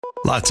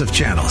Lots of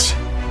channels,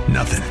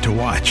 nothing to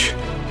watch,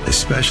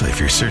 especially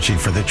if you're searching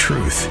for the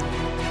truth.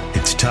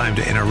 It's time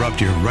to interrupt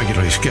your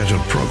regularly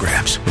scheduled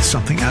programs with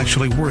something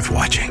actually worth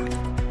watching.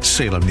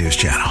 Salem News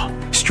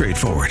Channel.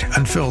 Straightforward,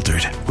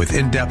 unfiltered, with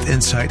in-depth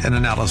insight and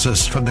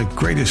analysis from the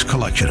greatest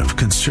collection of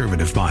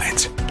conservative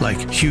minds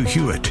like Hugh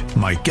Hewitt,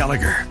 Mike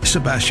Gallagher,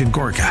 Sebastian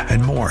Gorka,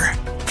 and more.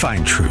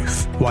 Find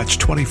truth. Watch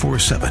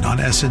 24/7 on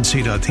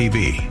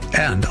snc.tv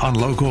and on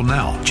Local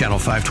Now, Channel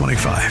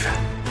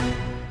 525.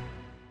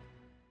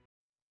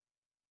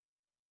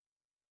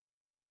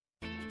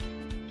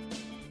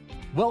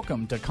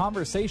 Welcome to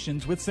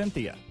Conversations with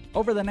Cynthia.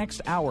 Over the next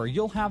hour,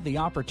 you'll have the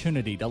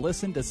opportunity to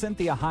listen to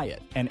Cynthia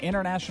Hyatt, an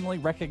internationally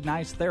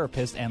recognized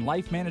therapist and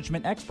life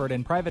management expert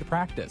in private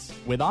practice,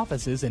 with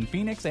offices in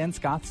Phoenix and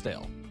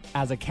Scottsdale.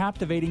 As a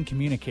captivating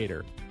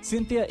communicator,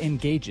 Cynthia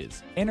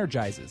engages,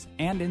 energizes,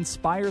 and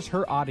inspires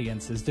her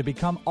audiences to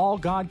become all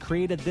God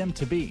created them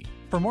to be.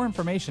 For more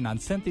information on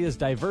Cynthia's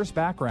diverse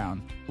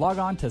background, log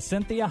on to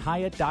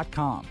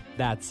CynthiaHyatt.com.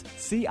 That's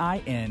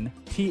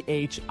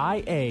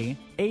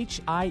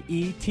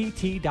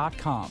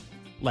CynthiaHiett.com.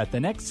 Let the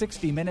next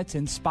 60 minutes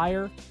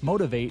inspire,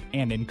 motivate,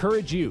 and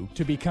encourage you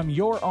to become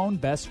your own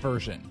best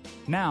version.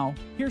 Now,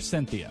 here's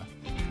Cynthia.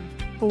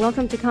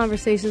 Welcome to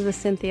Conversations with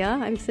Cynthia.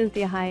 I'm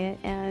Cynthia Hyatt,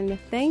 and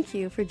thank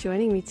you for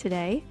joining me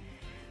today.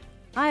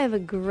 I have a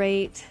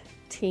great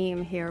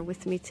team here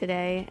with me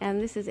today,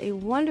 and this is a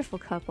wonderful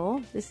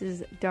couple. This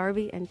is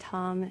Darby and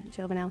Tom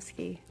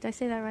Jovanowski. Did I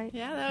say that right?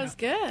 Yeah, that was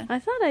good. I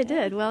thought I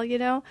did. Well,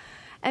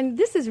 and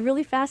this is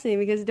really fascinating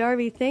because,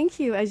 Darby, thank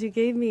you as you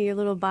gave me your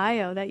little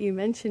bio that you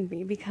mentioned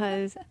me,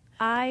 because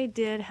I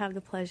did have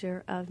the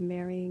pleasure of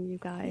marrying you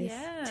guys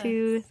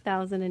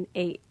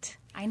 2008.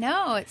 I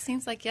know. It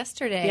seems like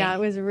yesterday. Yeah, it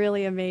was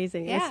really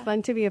amazing. Yeah. It's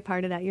fun to be a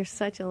part of that. You're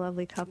such a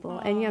lovely couple.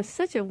 Aww. And you have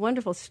such a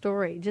wonderful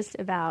story just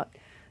about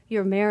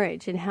your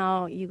marriage and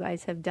how you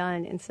guys have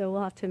done. And so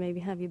we'll have to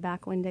maybe have you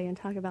back one day and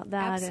talk about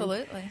that.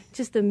 Absolutely. And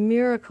just the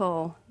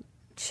miracle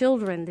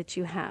children that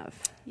you have.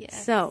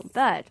 Yes. So,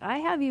 but I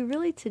have you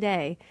really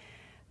today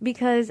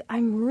because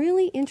I'm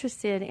really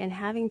interested in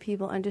having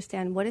people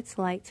understand what it's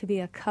like to be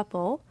a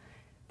couple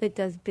that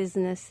does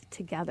business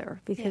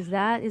together, because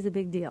that is a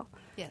big deal.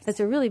 Yes.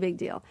 That's a really big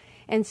deal.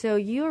 And so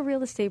you are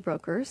real estate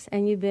brokers,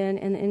 and you've been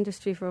in the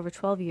industry for over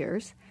 12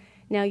 years.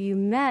 Now, you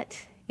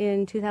met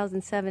in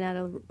 2007 at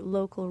a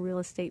local real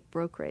estate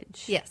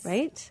brokerage. Yes.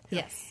 Right?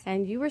 Yes.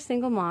 And you were a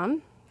single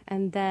mom,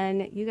 and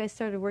then you guys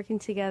started working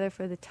together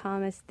for the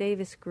Thomas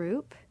Davis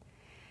Group.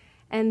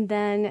 And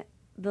then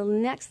the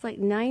next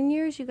 9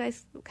 years, you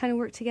guys kind of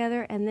worked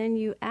together, and then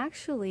you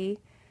actually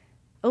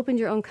opened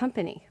your own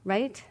company,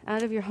 right,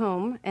 out of your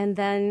home. And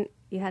then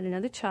you had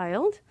another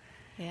child.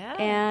 Yeah.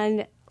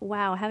 And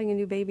wow, having a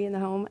new baby in the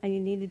home, and you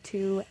needed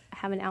to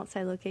have an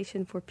outside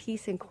location for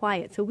peace and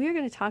quiet. So we're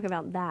going to talk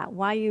about that,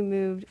 why you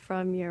moved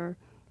from your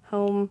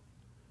home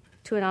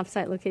to an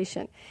off-site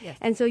location. Yes.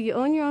 And so you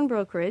own your own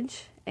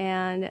brokerage,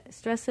 and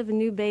stress of a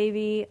new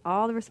baby,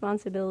 all the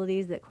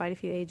responsibilities that quite a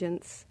few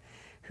agents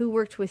who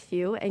worked with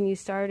you, and you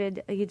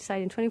decided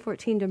in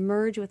 2014 to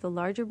merge with a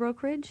larger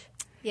brokerage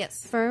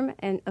firm.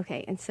 And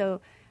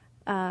so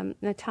now,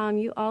 Tom,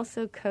 you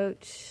also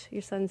coach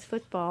your son's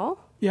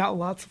football. Yeah,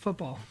 lots of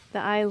football.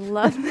 I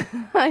love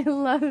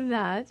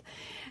that.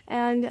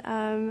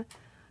 And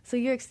so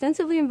you're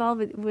extensively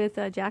involved with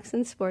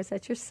Jackson Sports.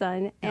 That's your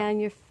son. Yeah. And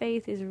your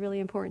faith is really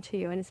important to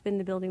you, and it's been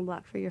the building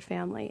block for your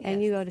family. Yes.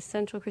 And you go to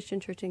Central Christian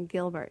Church in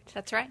Gilbert.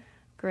 That's right.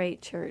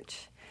 Great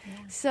church.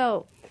 Yeah.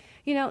 So,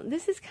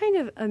 this is kind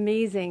of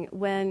amazing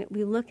when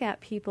we look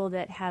at people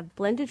that have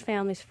blended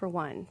families, for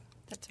one.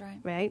 That's right.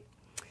 Right?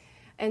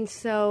 And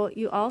so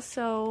you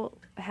also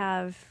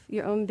have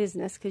your own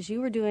business, because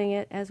you were doing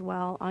it as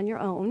well on your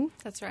own.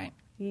 That's right.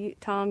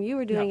 Tom, you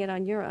were doing it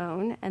on your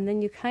own, and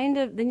then you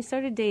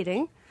started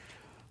dating.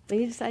 Then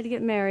you decided to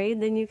get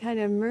married. Then you kind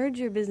of merged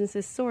your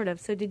businesses, sort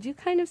of. So did you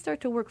kind of start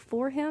to work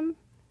for him?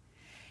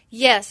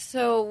 Yes.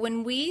 So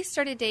when we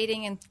started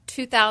dating in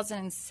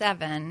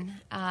 2007,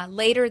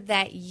 later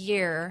that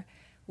year,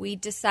 we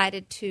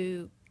decided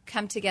to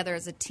come together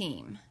as a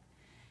team.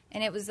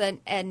 And it was a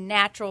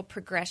natural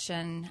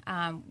progression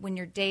when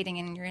you're dating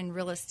and you're in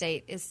real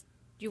estate, is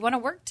you want to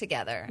work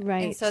together.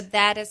 Right. And so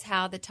that is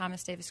how the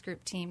Thomas Davis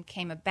Group team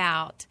came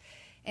about.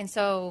 And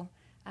so,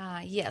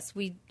 yes,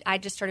 I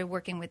just started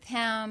working with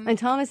him. And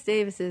Thomas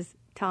Davis is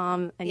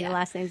Tom, and your Yeah.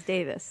 last name's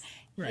Davis.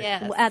 Right.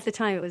 Yes. Well, at the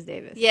time, it was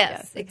Davis.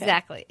 Yes, okay.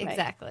 exactly, Right.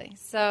 exactly.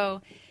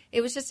 So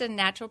it was just a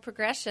natural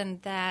progression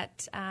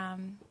that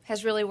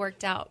has really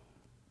worked out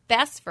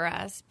best for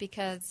us,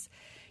 because,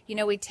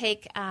 we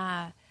take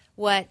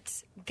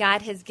what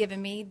God has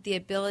given me, the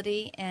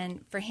ability,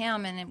 and for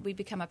him, and we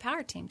become a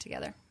power team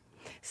together.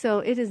 So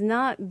it has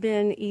not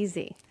been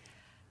easy.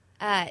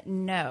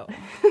 No.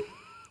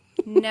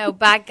 No,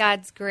 by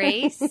God's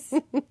grace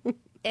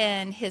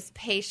and his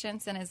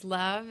patience and his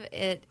love,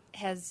 it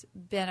has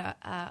been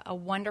a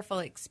wonderful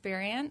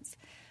experience.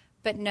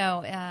 But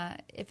no,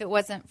 if it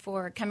wasn't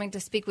for coming to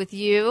speak with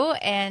you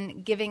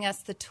and giving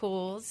us the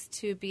tools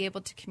to be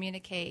able to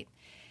communicate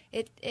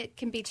it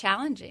can be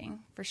challenging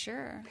for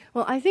sure.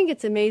 Well, I think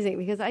it's amazing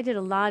because I did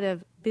a lot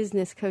of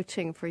business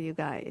coaching for you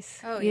guys,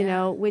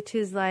 which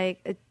is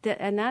like,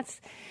 and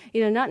that's,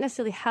 not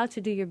necessarily how to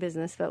do your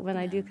business, but when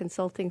I do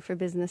consulting for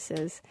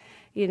businesses,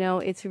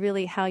 it's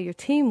really how your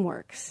team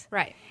works.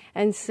 Right.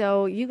 And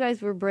so you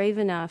guys were brave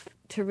enough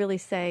to really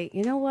say,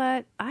 you know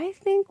what, I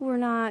think we're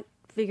not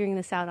figuring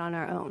this out on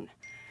our own.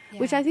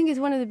 Which I think is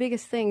one of the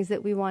biggest things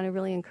that we want to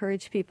really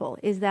encourage people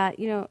is that,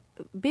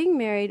 being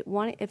married,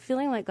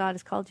 feeling like God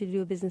has called you to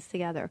do a business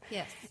together.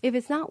 Yes. If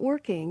it's not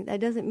working,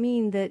 that doesn't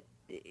mean that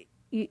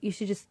you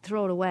should just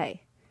throw it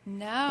away.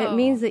 No. It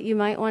means that you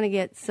might want to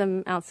get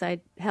some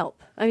outside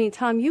help. I mean,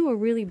 Tom, you were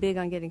really big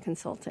on getting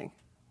consulting.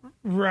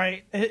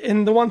 Right.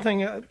 And the one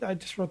thing, I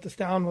just wrote this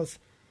down, was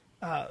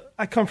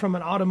I come from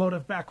an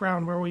automotive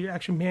background where we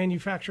actually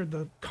manufactured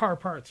the car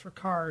parts for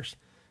cars.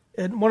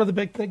 And one of the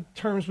big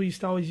terms we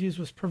used to always use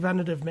was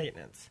preventative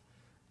maintenance.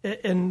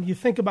 And you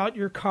think about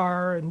your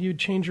car and you'd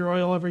change your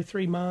oil every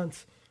 3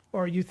 months,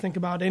 or you think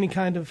about any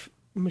kind of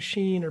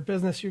machine or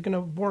business, you're going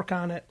to work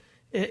on it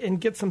and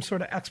get some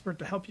sort of expert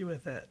to help you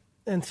with it.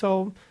 And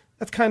so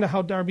that's kind of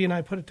how Darby and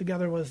I put it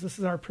together. This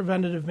is our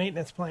preventative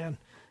maintenance plan,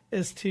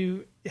 is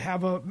to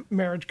have a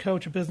marriage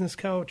coach, a business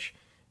coach,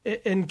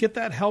 and get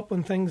that help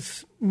when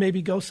things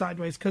maybe go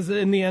sideways, because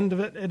in the end of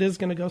it, it is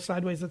going to go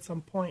sideways at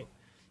some point.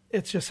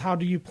 It's just how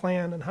do you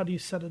plan and how do you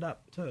set it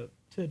up to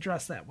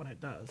address that when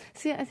it does.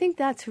 See, I think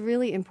that's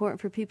really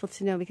important for people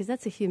to know because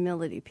that's a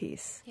humility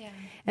piece. Yeah.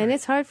 And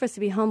it's hard for us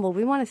to be humble.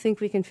 We want to think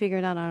we can figure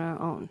it out on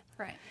our own.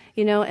 Right.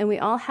 And we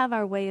all have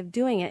our way of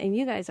doing it. And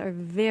you guys are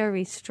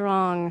very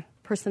strong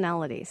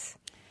personalities.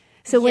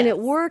 So when it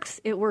works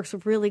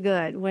really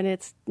good. When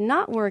it's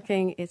not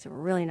working, it's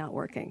really not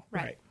working.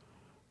 Right.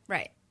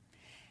 Right.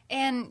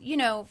 And,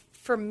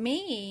 for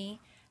me,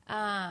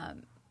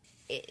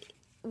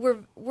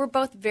 we're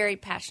both very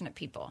passionate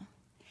people.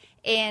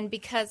 And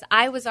because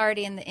I was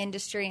already in the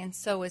industry and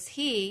so was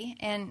he,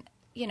 and,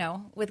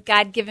 with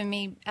God giving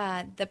me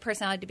the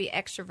personality to be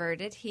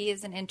extroverted, he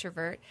is an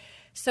introvert.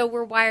 So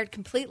we're wired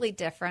completely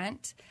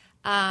different.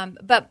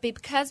 But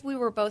because we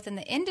were both in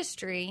the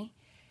industry,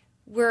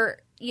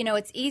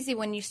 it's easy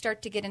when you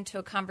start to get into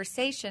a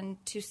conversation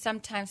to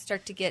sometimes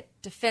start to get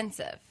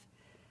defensive.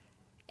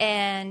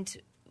 And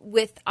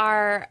with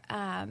our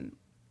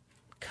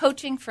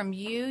coaching from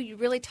you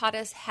really taught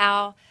us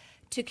how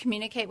to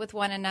communicate with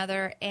one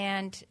another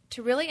and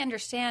to really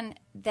understand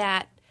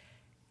that,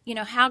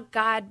 how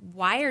God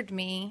wired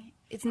me,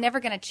 it's never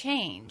going to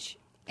change.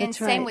 And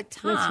same with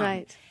Tom. That's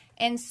right.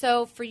 And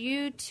so for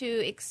you to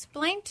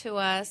explain to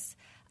us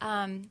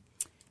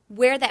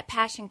where that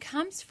passion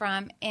comes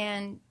from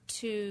and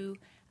to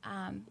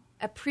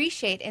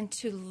appreciate and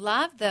to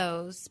love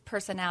those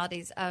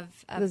personalities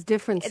of those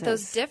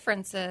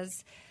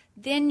differences,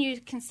 then you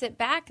can sit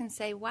back and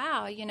say,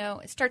 wow,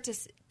 start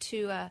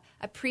to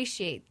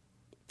appreciate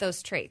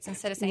those traits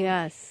instead of saying,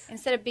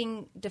 instead of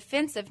being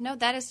defensive, no,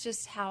 that is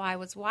just how I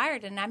was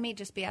wired, and I may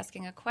just be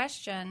asking a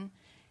question.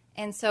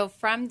 And so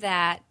from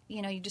that,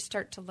 you just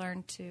start to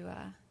learn to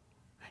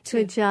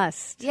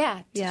adjust.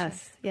 Yeah.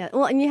 Yes. Yeah.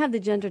 Well, and you have the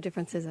gender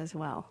differences as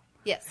well.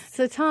 Yes.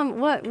 So, Tom,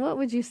 what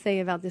would you say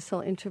about this whole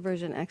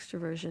introversion,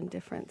 extroversion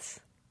difference?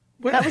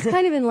 Well, that was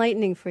kind of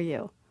enlightening for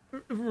you.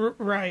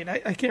 Right.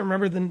 I can't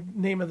remember the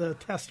name of the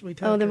test we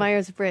took. Oh, the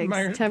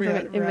Myers-Briggs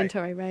temperament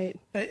inventory, right.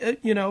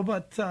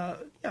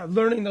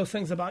 Learning those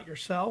things about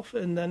yourself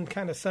and then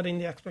kind of setting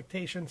the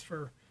expectations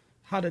for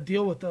how to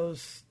deal with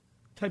those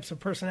types of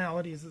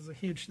personalities is a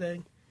huge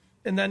thing.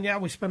 And then,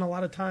 we spend a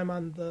lot of time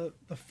on the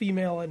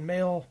female and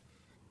male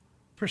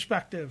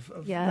perspective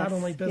of not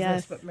only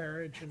business but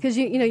marriage. Because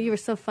you were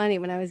so funny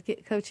when I was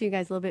coaching you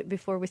guys a little bit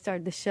before we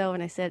started the show,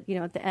 and I said,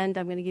 at the end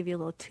I'm going to give you a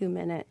little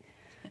 2-minute,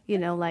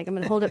 like I'm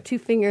going to hold up 2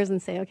 fingers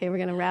and say, okay, we're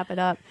going to wrap it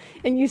up.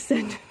 And you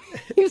said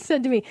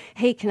to me,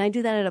 hey, can I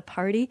do that at a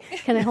party?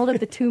 Can I hold up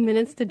the 2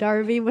 minutes to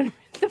Darby when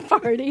we're at the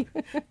party?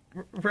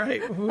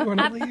 Right. We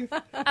want to leave.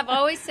 I've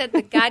always said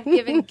the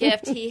God-given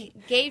gift he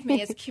gave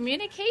me is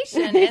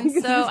communication, and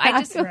so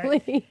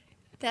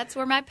that's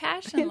where my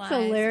passion lies.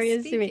 It's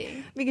hilarious to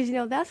me because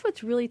that's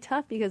what's really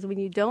tough, because when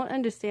you don't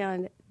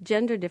understand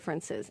gender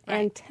differences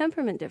and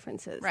temperament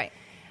differences,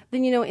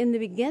 then in the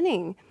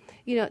beginning,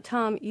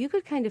 Tom, you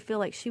could kind of feel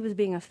like she was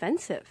being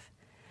offensive.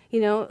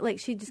 Like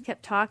she just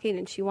kept talking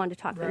and she wanted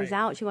to talk things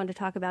out. She wanted to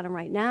talk about them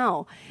right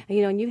now.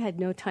 And you had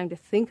no time to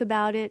think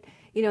about it.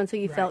 And so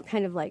you felt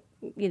kind of like,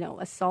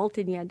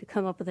 assaulted, and you had to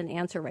come up with an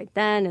answer right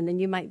then. And then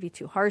you might be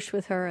too harsh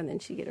with her, and then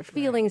she'd get her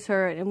feelings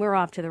hurt. And we're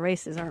off to the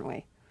races, aren't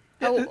we?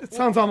 It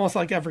sounds almost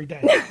like every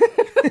day.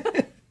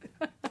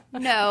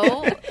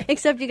 No.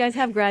 Except you guys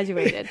have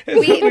graduated.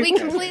 We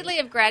completely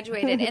have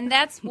graduated. And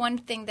that's one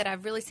thing that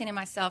I've really seen in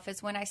myself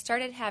is when I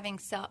started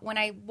when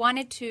I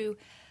wanted to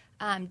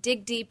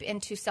dig deep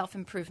into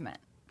self-improvement.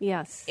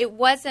 Yes. It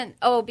wasn't,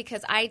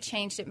 because I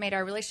changed, it made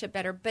our relationship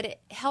better, but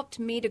it helped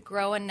me to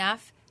grow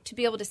enough to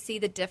be able to see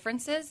the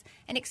differences,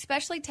 and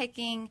especially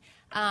taking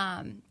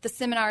the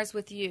seminars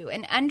with you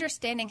and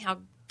understanding how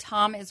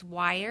Tom is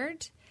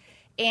wired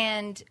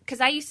And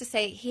because I used to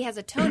say he has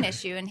a tone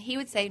issue, and he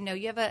would say, no,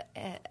 you have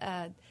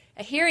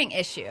a hearing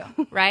issue,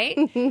 right?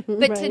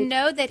 But to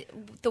know that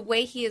the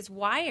way he is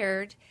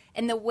wired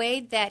and the way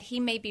that he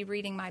may be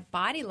reading my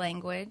body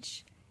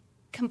language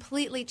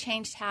completely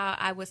changed how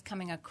I was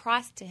coming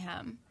across to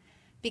him.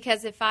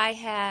 Because if I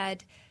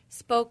had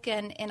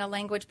spoken in a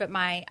language but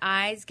my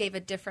eyes gave a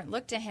different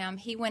look to him,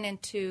 he went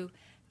into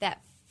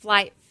that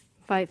fight,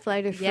 flight,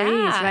 or freeze,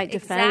 yeah, right?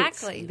 Defense.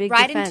 Exactly. Big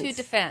right defense. into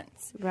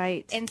defense.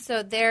 Right. And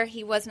so there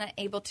he wasn't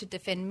able to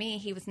defend me.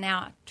 He was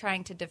now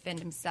trying to defend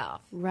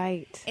himself.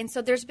 Right. And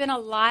so there's been a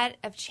lot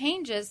of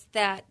changes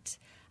that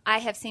I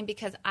have seen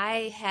because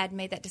I had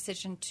made that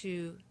decision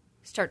to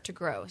start to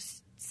grow,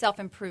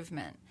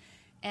 self-improvement.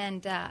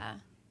 And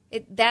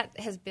that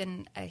has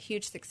been a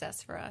huge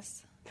success for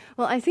us.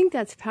 Well, I think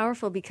that's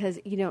powerful because,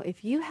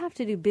 if you have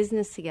to do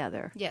business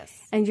together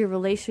Yes. and your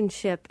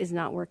relationship is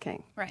not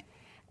working, Right.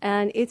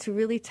 and it's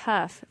really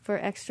tough for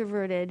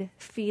extroverted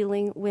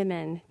feeling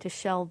women to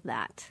shelve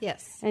that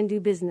Yes. and do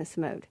business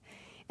mode.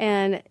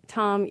 And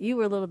Tom, you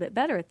were a little bit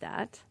better at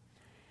that.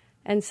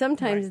 And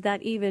sometimes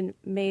that even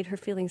made her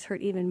feelings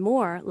hurt even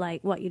more,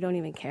 like, what, you don't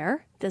even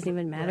care? Doesn't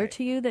even matter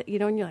to you that,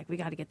 and you're like, we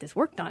got to get this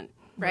work done.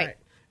 Right.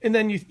 And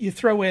then you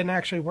throw in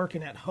actually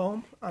working at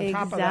home on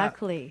top of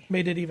that.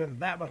 Made it even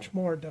that much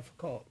more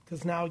difficult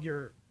because now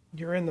you're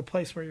in the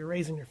place where you're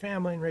raising your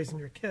family and raising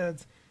your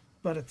kids,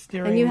 but it's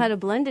during... And you had a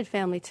blended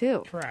family,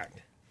 too. Correct.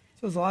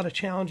 So there's a lot of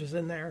challenges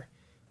in there.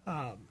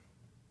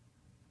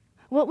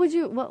 What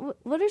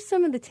are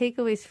some of the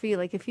takeaways for you?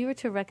 Like if you were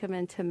to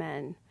recommend to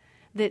men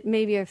that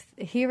maybe are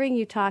hearing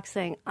you talk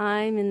saying,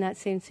 I'm in that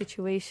same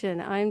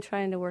situation. I'm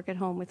trying to work at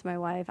home with my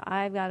wife.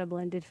 I've got a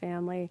blended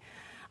family.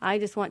 I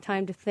just want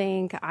time to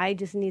think. I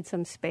just need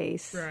some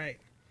space. Right.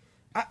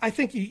 I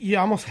think you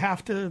almost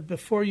have to,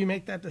 before you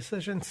make that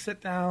decision,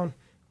 sit down,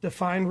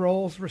 define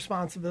roles,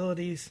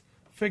 responsibilities,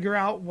 figure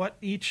out what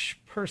each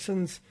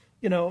person's,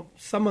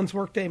 someone's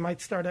workday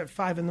might start at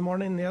 5 in the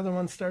morning and the other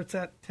one starts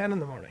at 10 in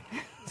the morning.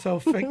 So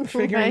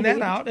figuring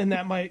that out, and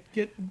that might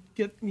get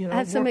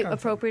have some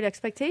appropriate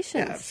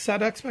expectations. Yeah,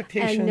 set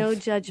expectations. And no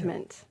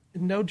judgment.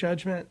 No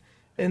judgment.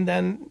 And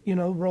then,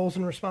 roles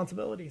and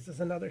responsibilities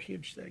is another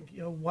huge thing.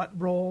 What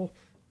role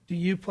do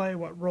you play?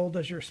 What role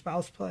does your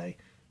spouse play?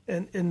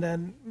 And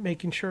then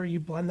making sure you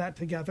blend that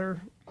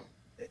together.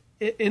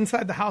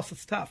 Inside the house,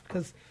 it's tough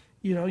because,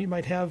 you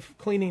might have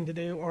cleaning to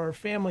do or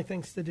family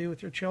things to do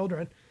with your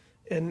children.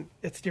 And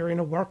it's during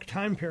a work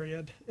time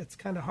period. It's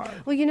kind of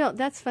hard. Well,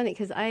 that's funny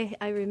because I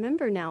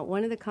remember now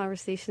one of the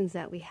conversations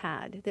that we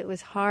had that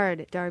was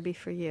hard, Darby,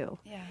 for you.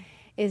 Yeah.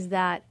 Is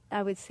that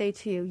I would say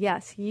to you,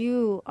 yes,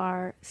 you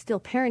are still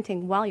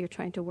parenting while you're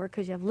trying to work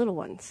because you have little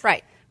ones.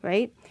 Right.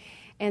 Right?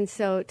 And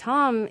so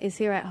Tom is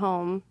here at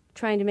home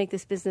trying to make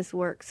this business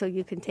work so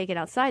you can take it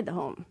outside the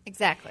home.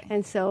 Exactly.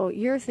 And so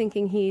you're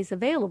thinking he's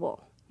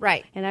available.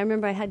 Right. And I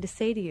remember I had to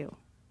say to you,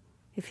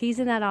 if he's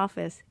in that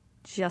office,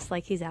 just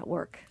like he's at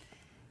work.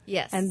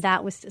 Yes. And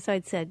that was, so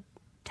I'd said,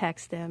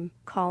 text him,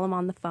 call him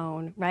on the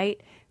phone, right?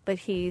 But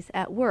he's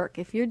at work.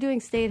 If you're doing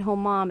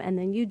stay-at-home mom and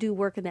then you do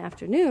work in the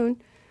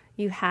afternoon,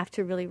 you have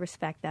to really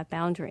respect that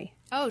boundary.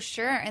 Oh,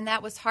 sure. And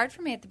that was hard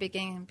for me at the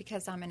beginning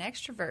because I'm an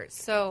extrovert.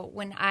 So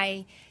when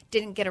I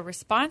didn't get a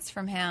response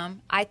from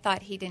him, I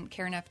thought he didn't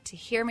care enough to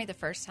hear me the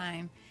first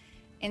time.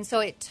 And so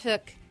it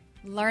took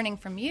learning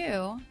from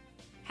you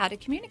how to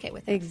communicate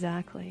with him.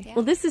 Exactly. Yeah.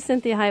 Well, this is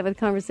Cynthia Hiett with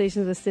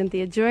Conversations with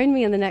Cynthia. Join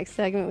me in the next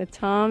segment with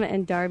Tom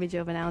and Darby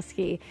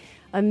Jovanowski,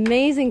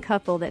 amazing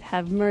couple that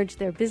have merged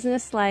their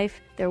business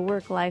life, their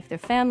work life, their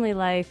family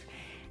life,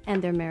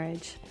 and their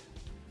marriage.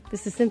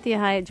 This is Cynthia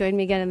Hiett. Join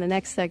me again in the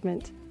next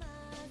segment.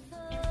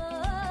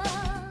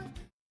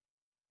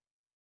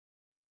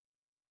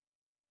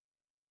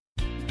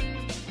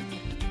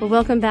 Well,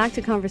 welcome back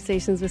to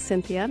Conversations with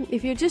Cynthia.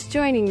 If you're just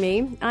joining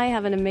me, I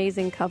have an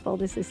amazing couple.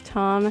 This is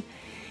Tom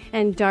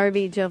and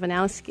Darby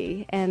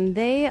Jovanowski, and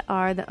they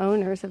are the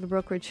owners of a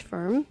brokerage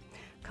firm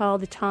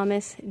called the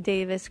Thomas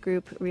Davis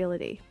Group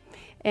Realty.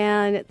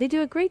 And they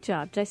do a great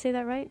job. Did I say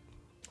that right?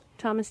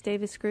 Thomas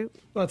Davis Group?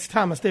 Well, it's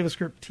Thomas Davis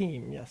Group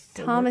Team, yes.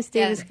 Thomas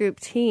Davis Group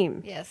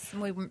Team. Yes,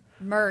 and we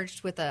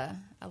merged with a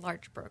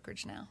large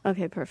brokerage now.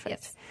 Okay, perfect.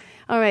 Yes.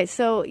 All right,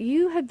 so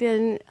you have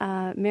been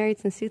married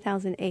since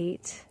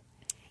 2008,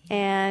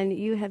 and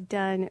you have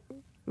done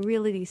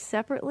realty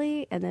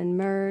separately and then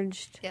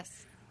merged.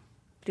 Yes.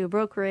 Do a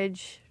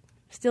brokerage,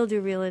 still do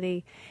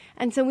realty.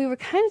 And so we were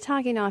kind of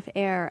talking off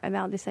air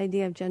about this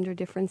idea of gender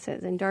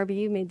differences. And Darby,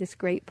 you made this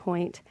great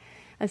point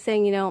of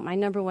saying, my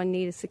number one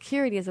need is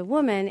security as a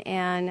woman,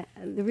 and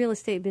the real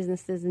estate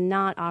business does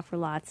not offer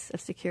lots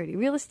of security.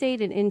 Real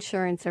estate and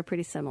insurance are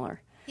pretty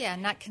similar. Yeah,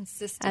 not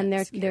consistent.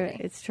 And security.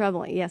 it's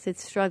troubling. Yes,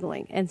 it's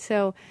struggling. And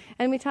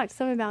we talked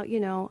some about,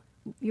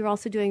 you're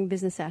also doing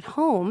business at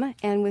home.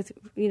 And with,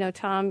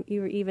 Tom,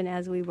 you were, even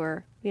as we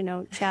were,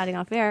 chatting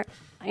off air,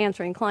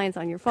 answering clients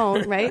on your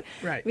phone, right?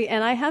 Right.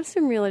 And I have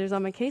some realtors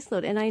on my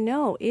caseload, and I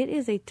know it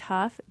is a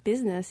tough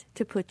business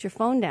to put your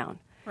phone down.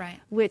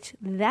 Right. Which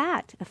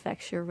that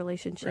affects your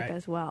relationship Right.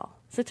 as well.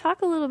 So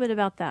talk a little bit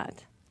about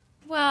that.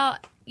 Well,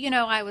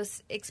 I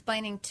was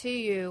explaining to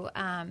you,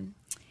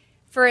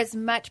 for as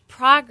much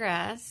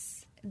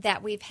progress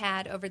that we've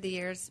had over the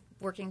years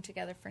working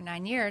together for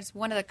 9 years,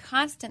 one of the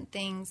constant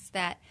things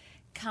that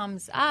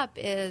comes up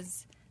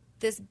is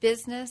this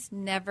business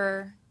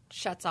never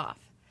shuts off.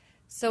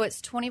 So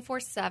it's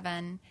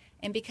 24/7,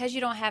 and because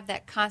you don't have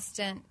that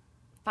constant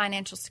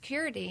financial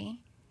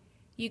security,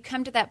 you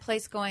come to that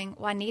place going,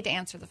 well, I need to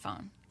answer the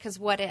phone, because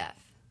what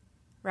if,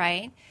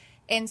 right?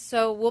 And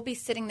so we'll be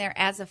sitting there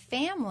as a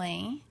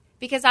family,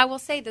 because I will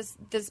say this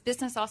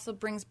business also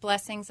brings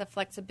blessings of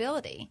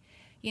flexibility.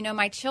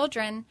 My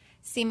children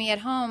see me at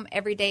home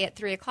every day at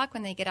 3 o'clock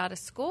when they get out of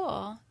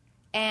school,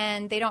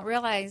 and they don't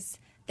realize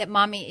that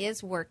mommy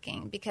is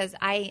working because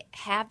I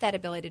have that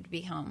ability to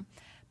be home.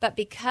 But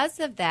because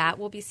of that,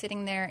 we'll be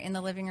sitting there in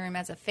the living room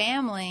as a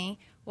family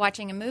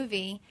watching a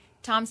movie.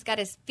 Tom's got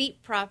his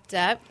feet propped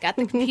up, got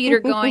the computer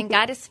going,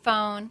 got his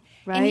phone.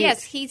 Right. And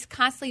yes, he's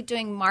constantly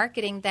doing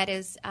marketing that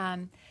is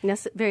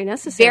very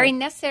necessary. Very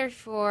necessary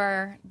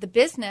for the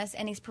business,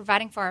 and he's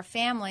providing for our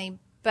family.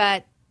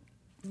 But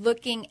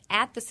looking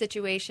at the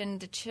situation,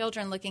 the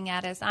children looking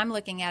at us, I'm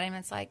looking at him,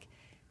 it's like,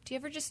 do you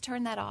ever just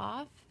turn that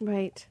off?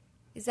 Right.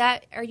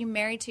 Are you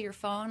married to your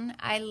phone?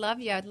 I love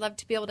you. I'd love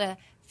to be able to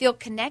feel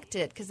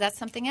connected, because that's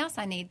something else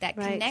I need, that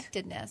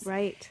connectedness.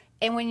 Right.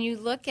 And when you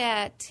look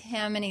at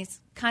him and he's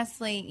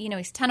constantly,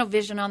 he's tunnel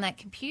vision on that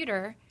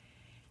computer.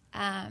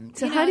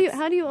 So how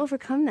do you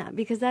overcome that?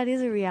 Because that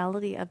is a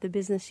reality of the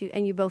business,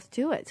 and you both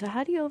do it. So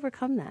how do you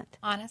overcome that?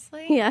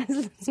 Honestly?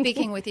 Yes.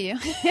 Speaking with you.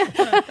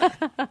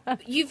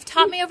 You've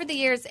taught me over the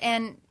years,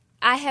 and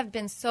I have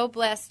been so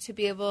blessed to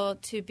be able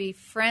to be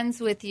friends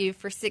with you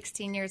for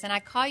 16 years. And I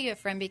call you a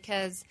friend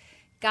because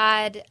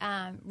God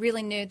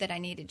really knew that I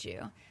needed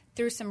you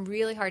through some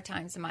really hard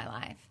times in my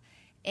life.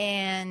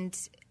 And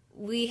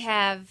we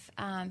have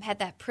had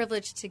that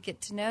privilege to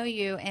get to know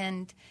you.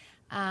 And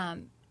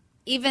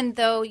even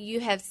though you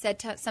have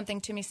said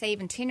something to me, say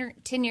even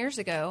 10 years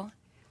ago,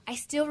 I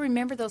still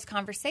remember those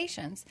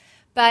conversations.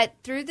 But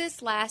through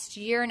this last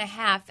year and a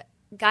half,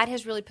 God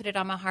has really put it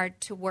on my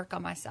heart to work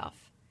on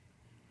myself,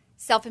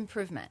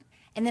 self-improvement.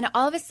 And then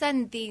all of a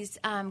sudden, these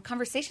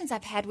conversations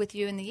I've had with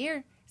you in the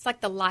year, it's like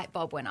the light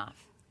bulb went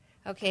off.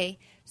 Okay,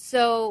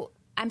 so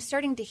I'm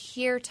starting to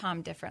hear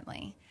Tom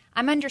differently.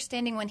 I'm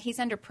understanding when he's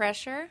under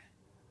pressure,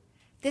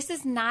 this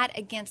is not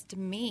against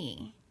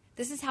me.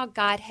 This is how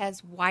God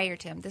has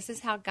wired him. This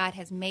is how God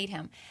has made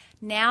him.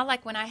 Now,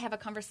 like when I have a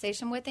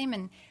conversation with him,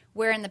 and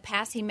where in the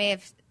past he may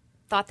have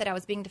thought that I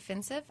was being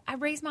defensive, I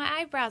raise my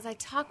eyebrows. I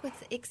talk with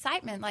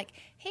excitement, like,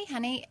 hey,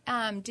 honey,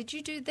 did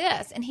you do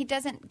this? And he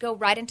doesn't go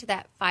right into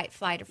that fight,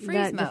 flight, or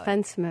freeze mode.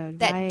 Defense mode.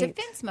 That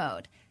defense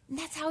mode. And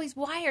that's how he's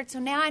wired. So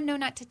now I know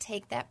not to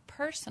take that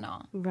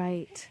personal.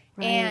 Right.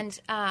 And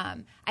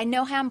I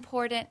know how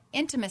important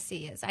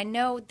intimacy is. I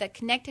know the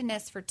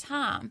connectedness for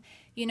Tom,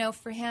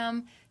 for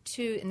him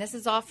to, and this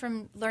is all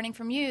from learning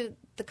from you,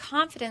 the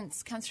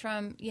confidence comes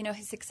from,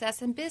 his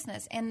success in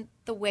business and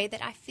the way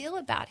that I feel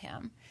about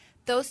him.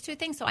 Those two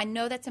things. So I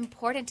know that's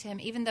important to him,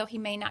 even though he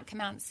may not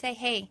come out and say,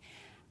 hey,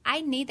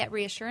 I need that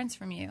reassurance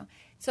from you.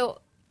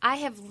 So I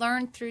have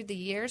learned through the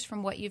years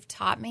from what you've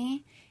taught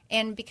me.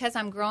 And because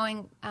I'm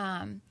growing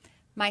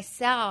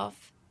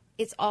myself,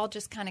 it's all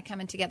just kind of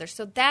coming together.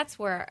 So that's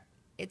where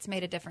it's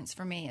made a difference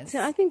for me.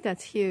 So I think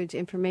that's huge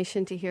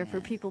information to hear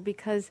for people,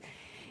 because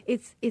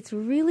it's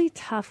really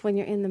tough when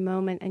you're in the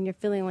moment and you're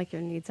feeling like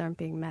your needs aren't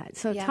being met.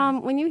 So,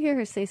 Tom, when you hear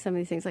her say some of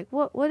these things, like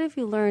what have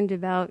you learned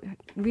about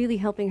really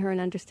helping her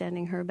and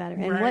understanding her better?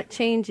 And what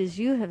changes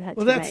you have had to make?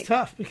 Well, that's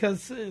tough,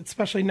 because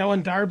especially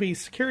knowing Darby,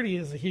 security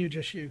is a huge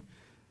issue.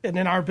 And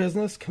in our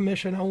business,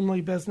 commission-only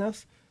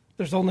business,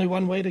 there's only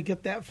one way to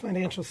get that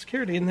financial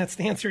security, and that's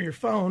to answer your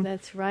phone.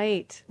 That's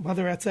right.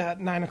 Whether it's at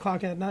 9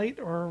 o'clock at night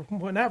or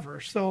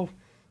whenever. So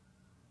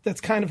that's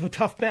kind of a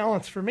tough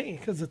balance for me,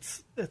 because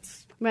it's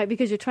right,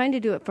 because you're trying to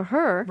do it for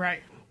her.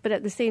 Right. But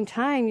at the same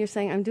time, you're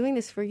saying, I'm doing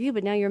this for you,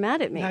 but now you're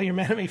mad at me. Now you're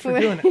mad at me for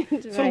doing it.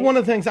 Right. So one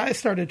of the things I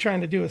started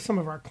trying to do with some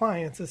of our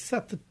clients is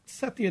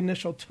set the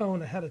initial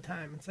tone ahead of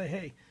time and say,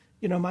 hey,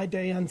 my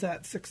day ends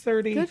at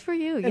 6:30. Good for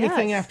you,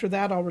 Anything yes. after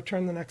that, I'll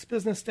return the next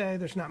business day.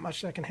 There's not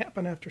much that can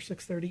happen after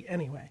 6:30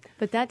 anyway.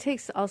 But that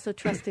takes also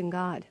trust in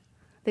God,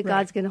 that Right.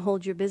 God's going to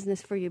hold your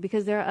business for you,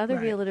 because there are other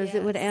Right. realtors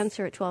that would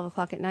answer at 12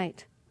 o'clock at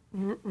night.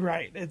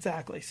 Right,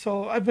 exactly.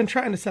 So I've been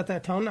trying to set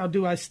that tone. Now,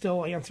 do I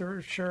still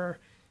answer? Sure.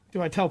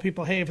 Do I tell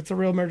people, hey, if it's a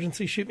real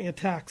emergency, shoot me a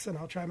text, and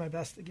I'll try my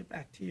best to get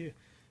back to you?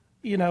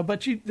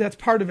 But that's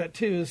part of it,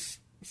 too, is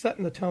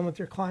setting the tone with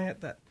your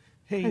client that,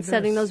 hey, And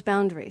setting those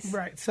boundaries.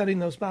 Right, setting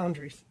those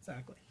boundaries,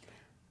 exactly.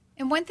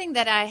 And one thing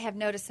that I have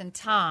noticed in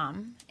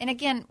Tom, and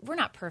again, we're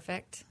not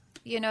perfect.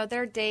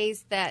 There are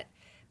days that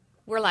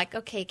we're like,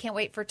 okay, can't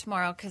wait for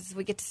tomorrow because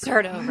we get to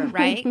start over,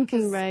 right?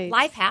 Because Right.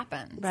 life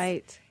happens.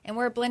 Right. And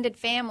we're a blended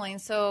family.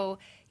 And so,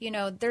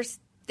 there's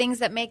things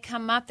that may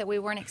come up that we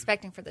weren't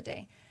expecting for the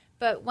day.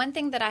 But one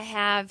thing that I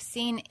have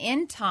seen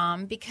in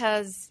Tom,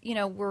 because,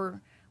 we're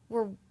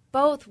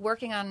both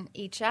working on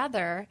each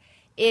other,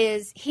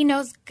 is he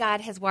knows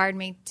God has wired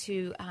me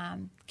to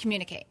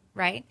communicate.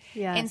 right?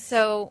 Yes. And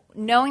so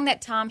knowing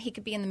that Tom, he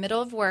could be in the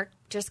middle of work,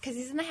 just because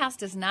he's in the house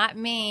does not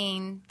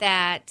mean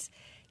that,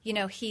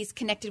 he's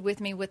connected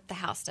with me with the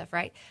house stuff,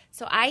 right?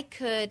 So I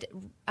could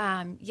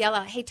yell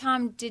out, hey,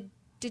 Tom, did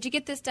you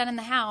get this done in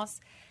the house?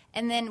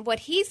 And then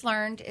what he's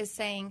learned is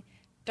saying,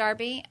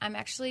 Darby, I'm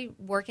actually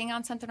working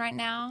on something right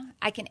now.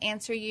 I can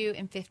answer you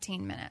in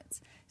 15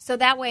 minutes. So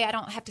that way I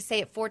don't have to say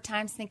it 4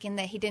 times thinking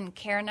that he didn't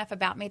care enough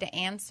about me to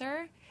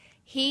answer.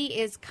 He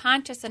is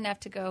conscious enough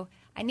to go,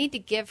 I need to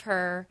give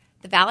her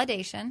the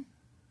validation.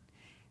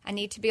 I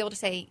need to be able to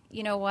say,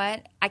 you know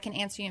what, I can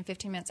answer you in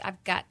 15 minutes.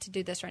 I've got to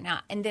do this right now.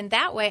 And then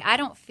that way I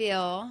don't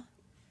feel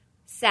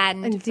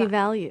saddened. And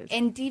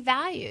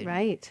devalued.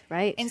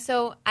 Right. And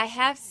so I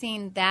have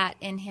seen that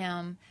in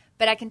him.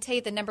 But I can tell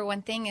you the number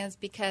one thing is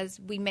because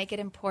we make it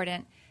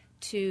important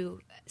to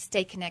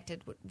stay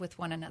connected with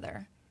one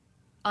another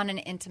on an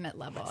intimate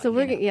level. So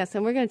we're going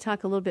to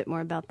talk a little bit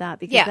more about that,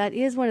 because that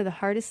is one of the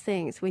hardest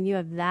things when you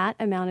have that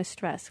amount of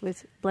stress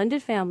with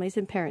blended families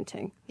and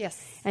parenting.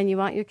 Yes. And you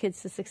want your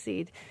kids to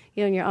succeed.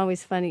 And you're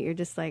always funny. You're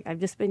just like, I've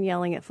just been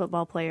yelling at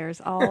football players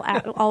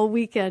all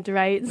weekend,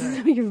 right?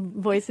 So your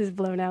voice is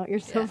blown out. You're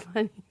so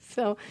funny.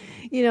 So,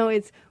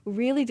 it's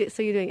really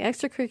so you're doing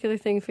extracurricular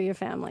thing for your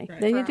family.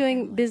 Right. Then you're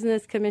doing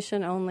business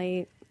commission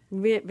only,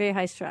 very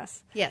high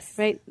stress. Yes.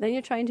 Right? Then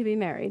you're trying to be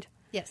married.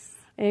 Yes.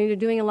 And you're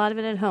doing a lot of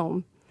it at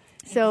home.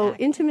 So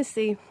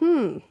intimacy,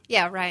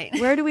 Yeah, right.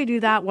 where do we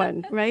do that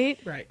one, right?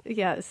 Right.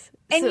 Yes.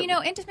 And, So-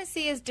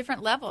 intimacy is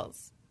different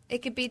levels. It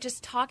could be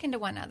just talking to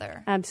one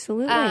another.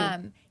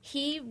 Absolutely.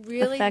 He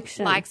really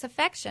Affection. likes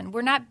affection.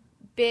 We're not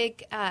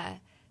big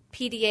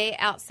PDA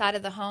outside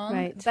of the home,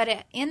 Right.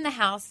 but in the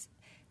house,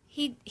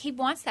 he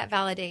wants that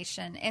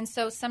validation. And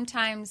so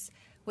sometimes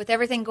with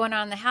everything going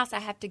on in the house, I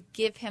have to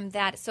give him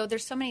that. So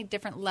there's so many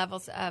different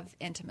levels of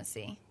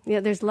intimacy. Yeah,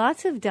 there's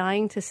lots of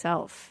dying to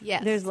self.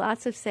 Yes. There's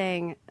lots of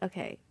saying,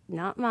 okay,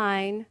 not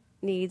mine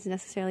needs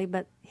necessarily,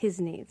 but his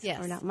needs.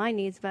 Yes. Or not my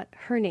needs, but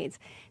her needs.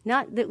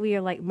 Not that we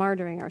are like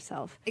martyring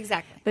ourselves.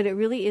 Exactly. But it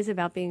really is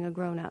about being a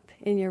grown-up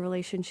in your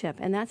relationship.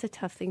 And that's a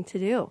tough thing to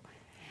do.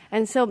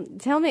 And so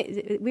tell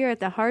me, we're at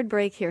the hard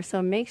break here, so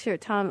make sure,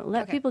 Tom,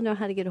 let people know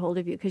how to get a hold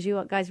of you, because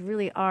you guys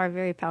really are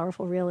very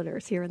powerful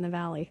realtors here in the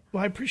Valley.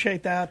 Well, I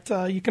appreciate that.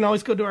 You can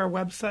always go to our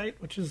website,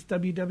 which is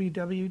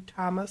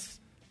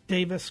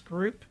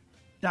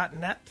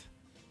www.thomasdavisgroup.net,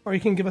 or you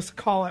can give us a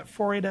call at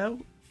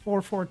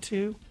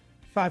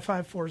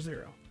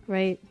 480-442-5540.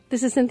 Right.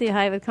 This is Cynthia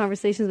Hyatt with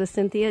Conversations with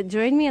Cynthia.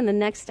 Join me in the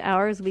next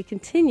hour as we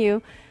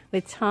continue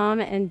with Tom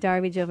and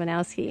Darby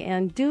Jovanowski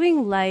and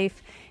doing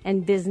life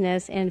and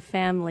business and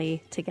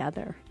family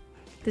together.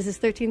 This is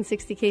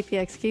 1360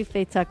 KPXQ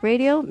Faith Talk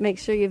Radio. Make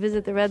sure you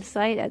visit the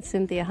website at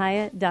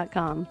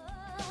CynthiaHyatt.com.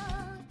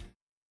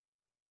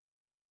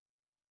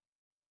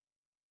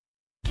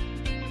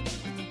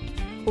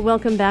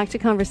 Welcome back to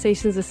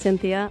Conversations with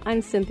Cynthia.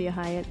 I'm Cynthia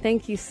Hyatt.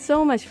 Thank you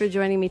so much for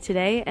joining me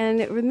today.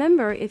 And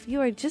remember, if you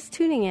are just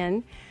tuning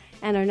in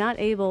and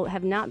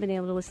have not been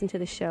able to listen to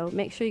the show,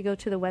 make sure you go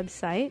to the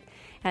website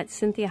at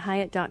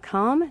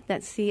CynthiaHyatt.com.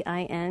 That's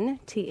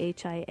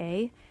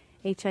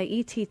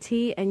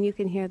CINTHIAHIETT, and you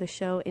can hear the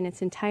show in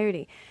its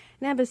entirety.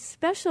 And I have a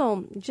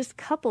special just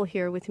couple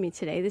here with me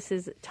today. This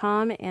is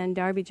Tom and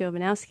Darby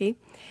Jovanowski,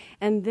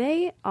 and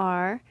they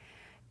are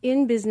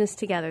in business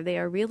together. They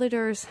are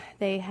realtors.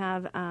 They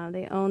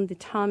own the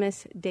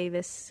Thomas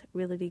Davis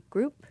Realty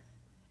Group.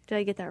 Did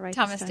I get that right?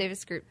 Thomas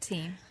Davis Group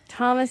team.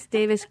 Thomas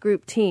Davis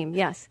Group team,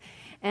 yes.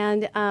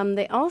 And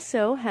they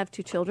also have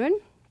 2 children,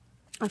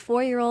 a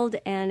 4-year-old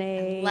and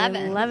a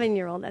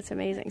 11-year-old. That's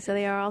amazing. So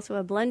they are also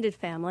a blended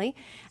family,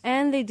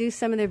 and they do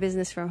some of their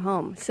business from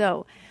home.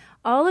 So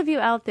all of you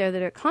out there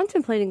that are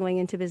contemplating going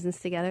into business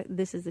together,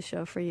 this is the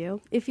show for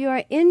you. If you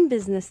are in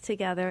business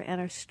together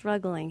and are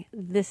struggling,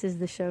 this is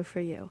the show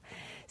for you.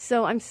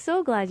 So I'm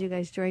so glad you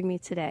guys joined me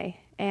today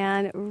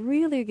and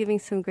really are giving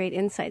some great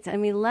insights.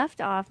 And we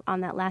left off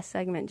on that last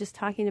segment just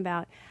talking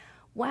about,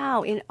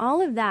 wow, in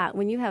all of that,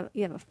 when you have a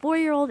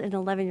 4-year-old and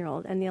an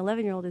 11-year-old, and the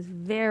 11-year-old is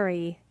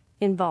very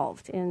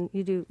involved, and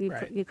you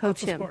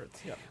coach him.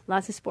 Sports, yeah.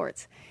 Lots of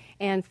sports.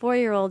 And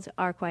 4-year-olds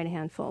are quite a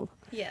handful.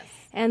 Yes.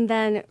 And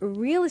then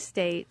real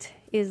estate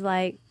is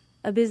like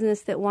a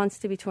business that wants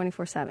to be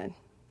 24/7.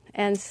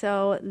 And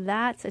so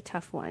that's a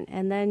tough one.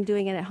 And then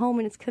doing it at home,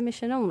 and it's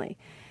commission only.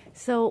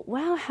 So,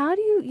 wow, how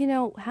do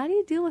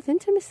you deal with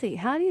intimacy?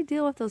 How do you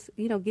deal with those,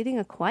 getting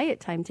a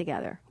quiet time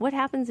together? What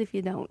happens if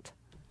you don't?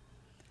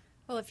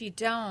 Well, if you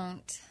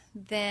don't,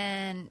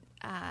 then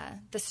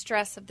the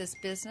stress of this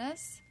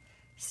business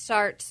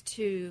starts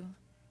to,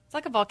 it's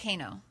like a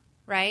volcano,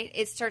 right?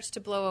 It starts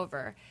to blow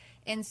over.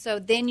 And so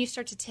then you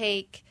start to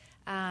take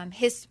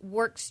his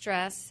work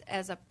stress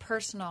as a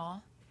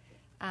personal.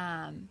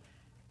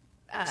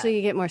 So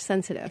you get more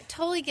sensitive.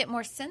 Totally get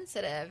more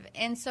sensitive.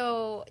 And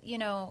so,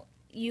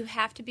 you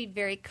have to be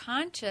very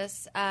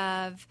conscious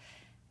of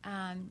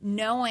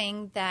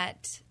knowing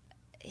that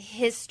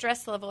his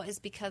stress level is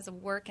because of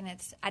work, and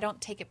I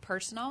don't take it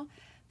personal,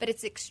 but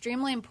it's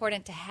extremely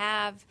important to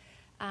have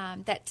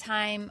that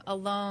time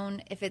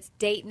alone. If it's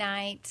date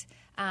night,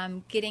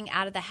 getting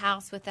out of the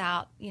house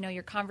without,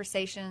 your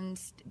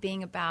conversations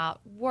being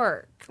about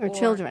work or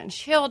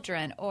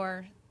children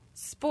or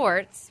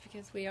sports,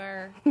 because we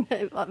are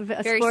a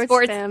very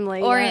sports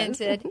family,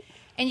 oriented. Yes.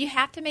 And you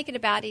have to make it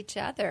about each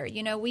other.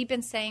 We've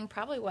been saying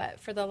probably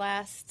for the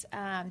last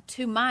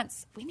 2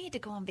 months, we need to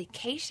go on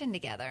vacation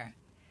together.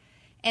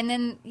 And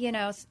then,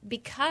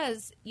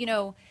 because,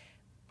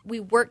 we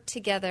work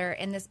together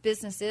and this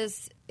business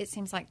is, it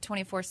seems like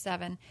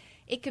 24/7,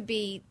 it could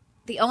be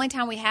the only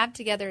time we have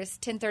together is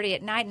 10:30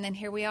 at night, and then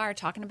here we are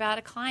talking about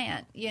a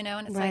client,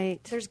 and it's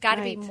like there's got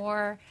to be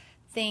more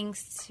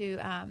things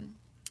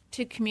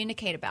to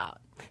communicate about.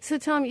 So,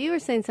 Tom, you were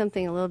saying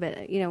something a little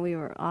bit, we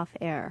were off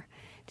air,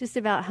 just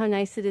about how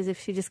nice it is if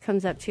she just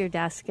comes up to your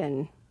desk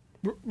and...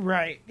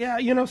 Right.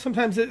 Yeah,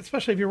 sometimes,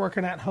 especially if you're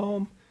working at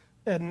home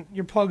and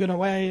you're plugging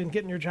away and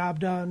getting your job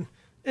done,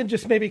 and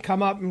just maybe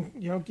come up and,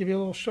 give you a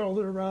little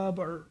shoulder rub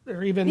or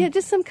even... Yeah,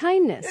 just some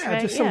kindness, yeah,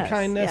 right? just some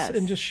kindness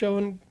and just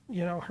showing,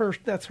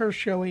 her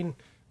showing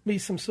me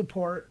some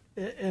support.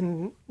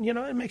 And,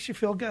 it makes you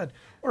feel good.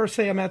 Or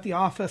say I'm at the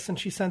office and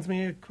she sends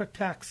me a quick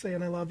text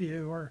saying I love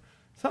you or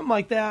something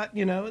like that,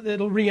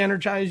 it'll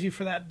re-energize you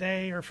for that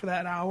day or for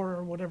that hour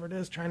or whatever it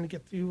is, trying to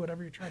get through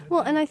whatever you're trying to do.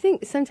 Well, and I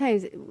think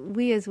sometimes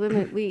we as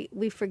women,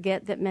 we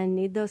forget that men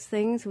need those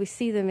things. We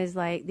see them as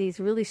like these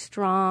really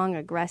strong,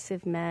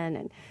 aggressive men,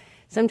 and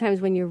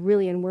sometimes when you're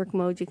really in work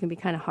mode, you can be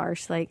kind of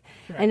harsh. Like,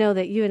 I know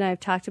that you and I have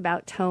talked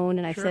about tone,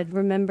 and I've said,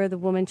 remember the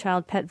woman,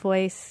 child, pet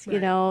voice,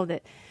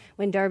 that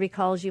when Darby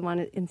calls, you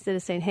want to, instead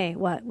of saying, hey,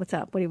 what's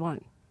up? What do you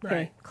want?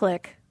 Okay,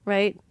 click,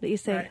 right? That you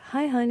say,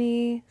 hi,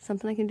 honey,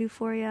 something I can do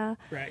for you.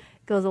 Right.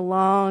 Goes a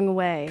long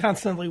way.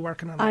 Constantly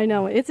working on that. I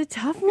know. It's a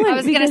tough one. I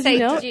was going to say,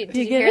 did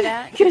you hear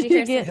that? Because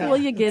you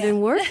get in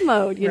work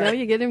mode,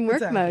 you get in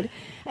work mode.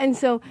 And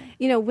so,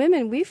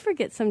 women, we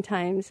forget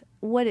sometimes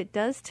what it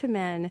does to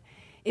men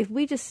if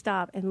we just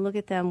stop and look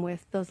at them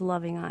with those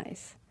loving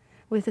eyes,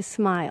 with a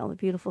smile, a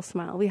beautiful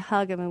smile. We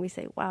hug them and we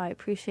say, wow, I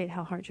appreciate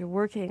how hard you're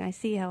working. I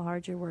see how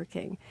hard you're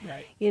working.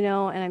 Right.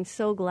 And I'm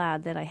so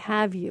glad that I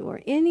have you,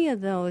 or any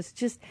of those.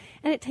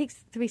 And it takes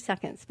 3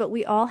 seconds, but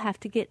we all have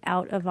to get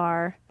out of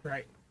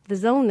the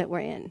zone that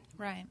we're in.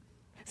 Right.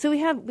 So we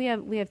have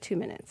 2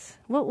 minutes.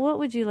 What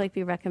would you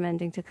be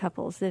recommending to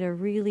couples that are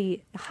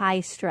really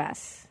high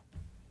stress?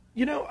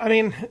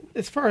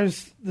 As far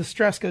as the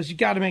stress goes, you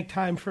got to make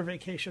time for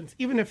vacations,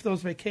 even if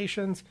those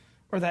vacations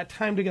or that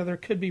time together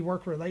could be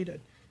work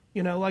related.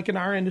 Like in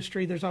our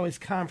industry, there's always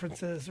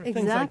conferences or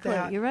things like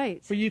that. You're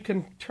right. Where you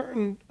can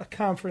turn a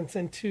conference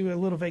into a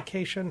little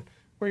vacation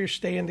where you're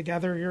staying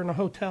together, you're in a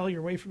hotel,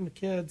 you're away from the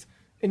kids,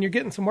 and you're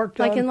getting some work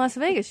done. Like in Las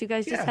Vegas. You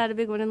guys just had a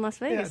big one in Las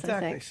Vegas, yeah,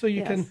 exactly. I think. So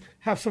you can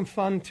have some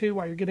fun, too,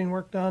 while you're getting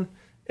work done.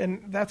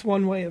 And that's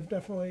one way of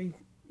definitely,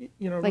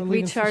 relieving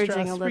recharging some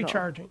stress. a little.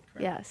 Recharging.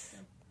 Correct. Yes.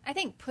 I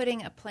think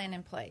putting a plan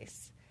in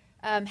place,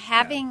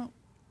 having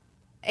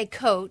a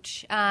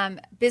coach,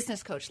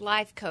 business coach,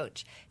 life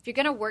coach. If you're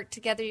going to work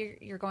together,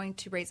 you're going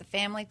to raise a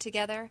family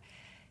together.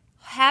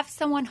 Have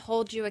someone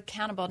hold you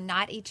accountable,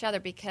 not each other,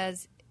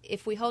 because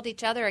if we hold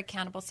each other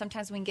accountable,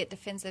 sometimes we can get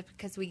defensive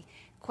because we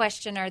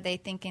question, are they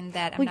thinking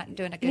that I'm not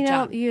doing a good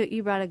job?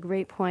 You brought a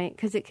great point,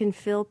 because it can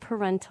feel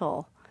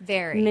parental.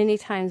 Very. Many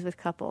times with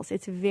couples.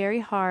 It's very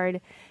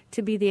hard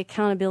to be the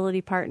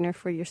accountability partner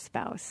for your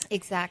spouse.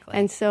 Exactly.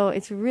 And so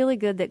it's really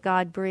good that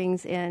God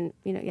brings in,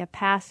 you have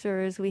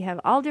pastors. We have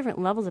all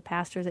different levels of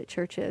pastors at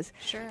churches.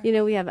 Sure.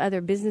 We have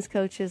other business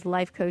coaches,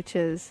 life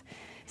coaches.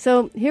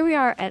 So here we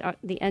are at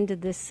the end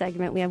of this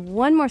segment. We have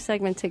one more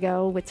segment to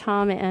go with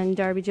Tom and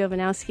Darby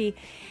Jovanowski.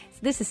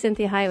 This is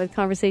Cynthia Hyatt with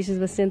Conversations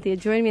with Cynthia.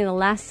 Join me in the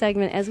last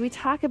segment as we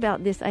talk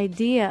about this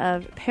idea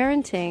of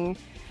parenting,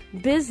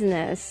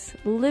 business,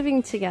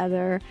 living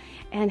together,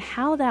 and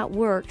how that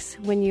works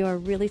when you are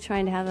really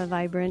trying to have a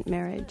vibrant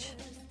marriage.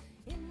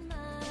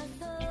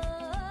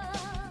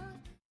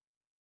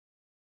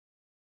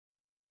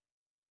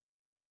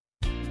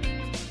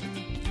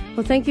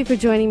 Well, thank you for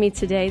joining me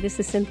today. This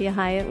is Cynthia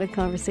Hyatt with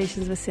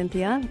Conversations with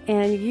Cynthia,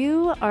 and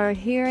you are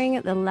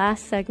hearing the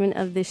last segment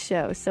of this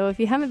show. So if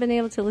you haven't been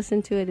able to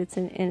listen to it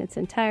in its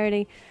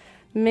entirety,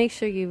 make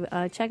sure you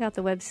check out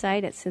the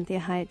website at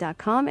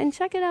CynthiaHyatt.com and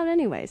check it out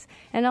anyways.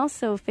 And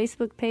also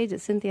Facebook page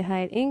at Cynthia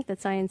Hyatt Inc.,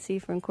 that's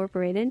INC for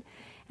Incorporated.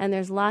 And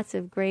there's lots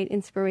of great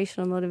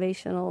inspirational,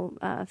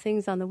 motivational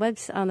things on the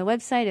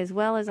website as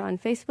well as on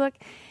Facebook.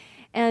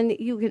 And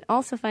you can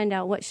also find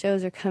out what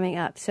shows are coming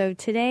up. So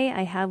today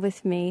I have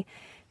with me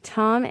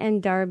Tom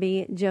and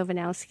Darby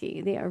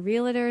Jovanowski. They are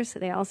realtors.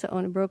 They also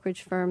own a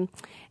brokerage firm.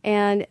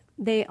 And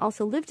they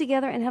also live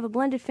together and have a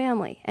blended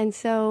family. And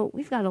so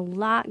we've got a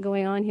lot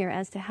going on here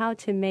as to how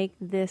to make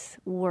this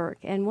work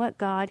and what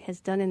God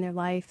has done in their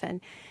life and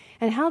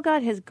how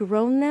God has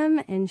grown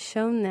them and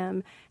shown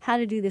them how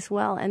to do this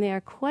well. And they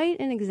are quite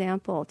an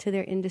example to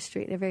their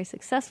industry. They're very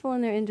successful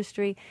in their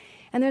industry.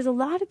 And there's a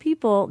lot of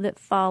people that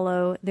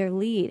follow their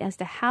lead as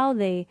to how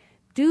they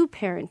do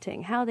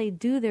parenting, how they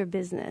do their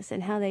business,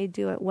 and how they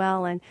do it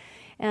well. And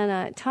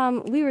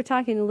Tom, we were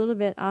talking a little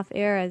bit off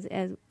air as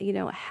you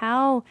know,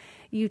 how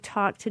you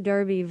talk to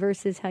Darby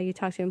versus how you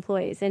talk to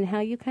employees, and how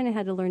you kind of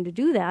had to learn to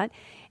do that.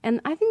 And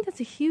I think that's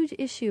a huge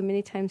issue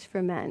many times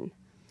for men.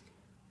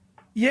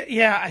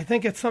 Yeah, I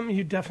think it's something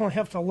you definitely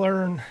have to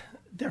learn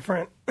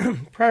different.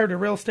 Prior to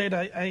real estate,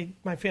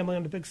 my family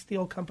owned a big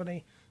steel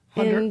company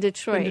in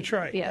Detroit.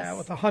 Yes. Yeah,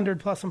 with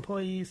 100+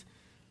 employees,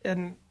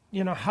 and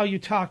you know how you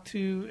talk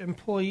to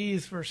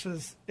employees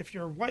versus if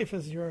your wife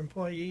is your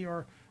employee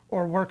or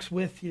works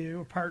with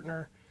you, a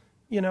partner.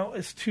 You know,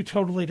 it's two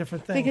totally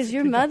different things. Because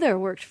your mother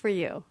worked for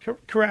you.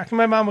 Correct.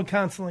 My mom would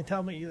constantly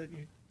tell me that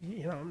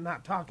you know, I'm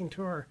not talking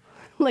to her.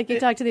 Like you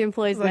talk to the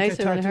employees nicer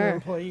than her. Like I talk to the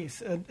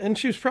employees. And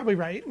she was probably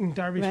right, and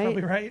Darby's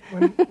probably right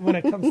when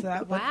it comes to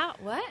that. Wow,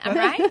 what? I'm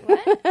right?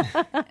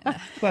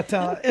 What? But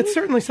it's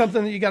certainly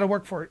something that you got to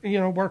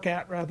work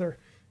at, rather,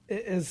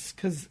 is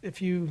because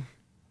if you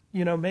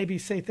maybe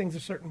say things a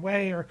certain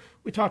way, or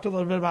we talked a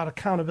little bit about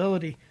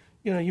accountability,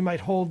 you know, you might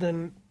hold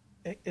an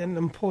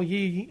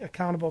employee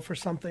accountable for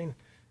something,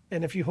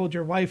 and if you hold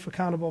your wife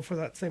accountable for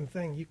that same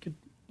thing, you could,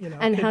 you know,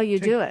 and how you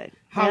do it.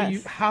 How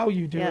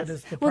you do it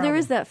is the problem. Well, there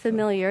is that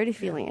familiarity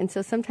feeling, and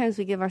so sometimes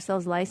we give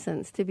ourselves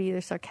license to be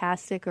either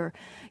sarcastic or,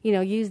 you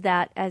know, use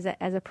that as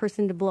a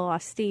person to blow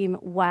off steam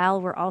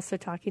while we're also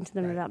talking to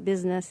them about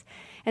business,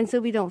 and so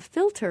we don't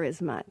filter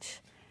as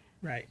much.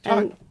 Right.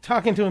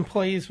 Talking to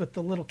employees with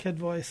the little kid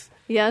voice.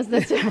 Yes,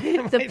 that's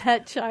right. The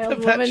pet child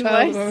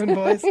woman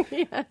voice.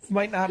 Yes.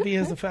 Might not be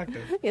as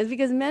effective. Yes,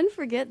 because men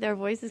forget their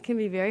voices can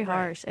be very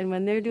harsh. And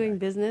when they're doing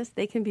business,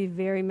 they can be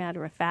very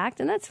matter of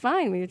fact. And that's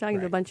fine when you're talking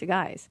to a bunch of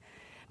guys.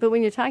 But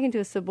when you're talking to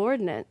a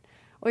subordinate,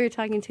 or you're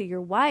talking to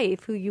your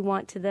wife who you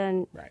want to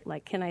then,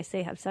 like, can I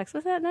say have sex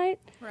with that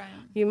night? Right.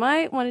 You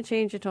might want to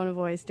change your tone of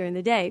voice during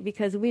the day,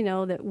 because we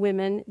know that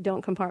women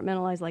don't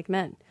compartmentalize like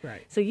men.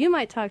 Right. So you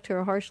might talk to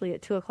her harshly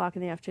at 2 o'clock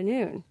in the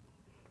afternoon.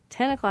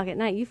 10 o'clock at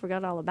night, you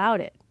forgot all about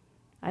it.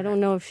 I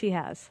don't know if she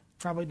has.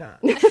 Probably not.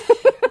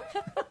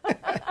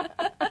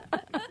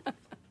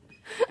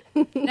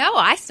 No,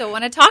 I still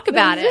want to talk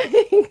about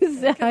it.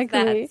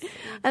 Exactly.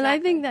 And I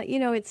think that, you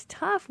know, it's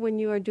tough when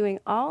you are doing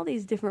all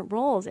these different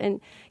roles.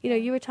 And, you know,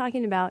 you were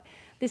talking about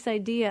this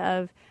idea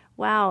of,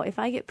 wow, if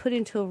I get put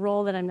into a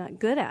role that I'm not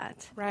good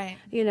at. Right.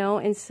 You know,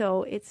 and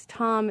so it's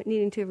Tom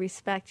needing to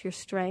respect your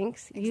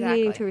strengths, you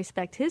needing to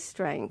respect his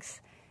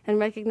strengths, and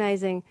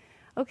recognizing,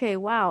 okay,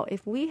 wow,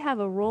 if we have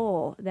a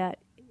role that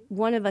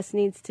one of us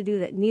needs to do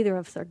that neither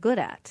of us are good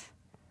at,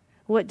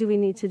 what do we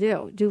need to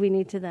do? Do we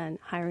need to then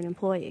hire an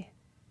employee?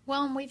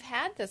 Well, and we've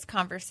had this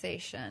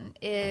conversation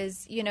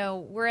is, you know,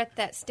 we're at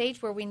that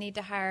stage where we need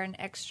to hire an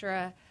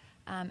extra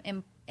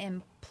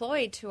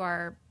employee to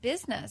our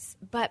business.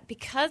 But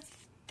because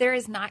there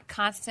is not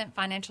constant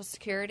financial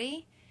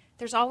security,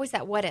 there's always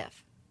that what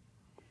if.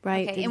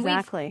 Right, okay?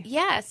 exactly.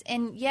 Yes,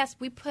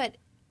 we put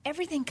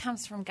everything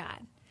comes from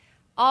God.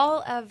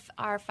 All of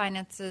our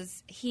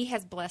finances, He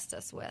has blessed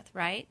us with,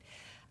 right?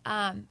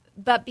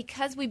 But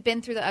because we've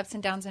been through the ups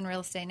and downs in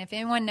real estate, and if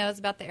anyone knows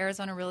about the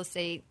Arizona real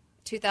estate,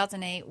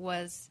 2008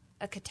 was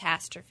a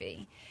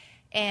catastrophe.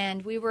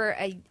 And we were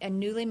a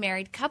newly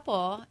married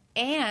couple,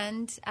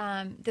 and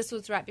this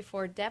was right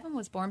before Devin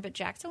was born, but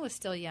Jackson was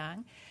still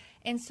young.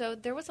 And so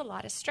there was a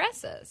lot of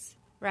stresses,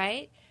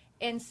 right?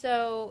 And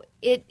so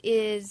it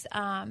is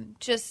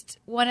just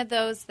one of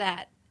those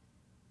that...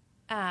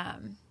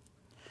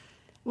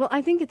 Well,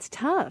 I think it's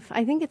tough.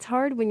 I think it's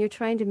hard when you're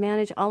trying to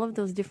manage all of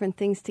those different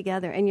things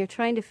together, and you're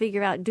trying to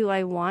figure out, do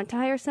I want to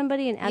hire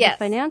somebody and add the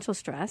financial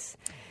stress?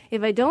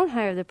 If I don't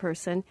hire the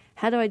person,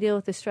 how do I deal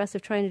with the stress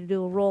of trying to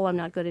do a role I'm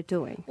not good at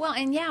doing? Well,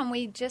 and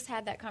we just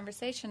had that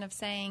conversation of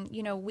saying,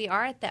 you know, we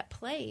are at that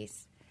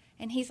place.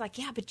 And he's like,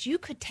 yeah, but you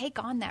could take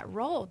on that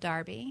role,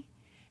 Darby.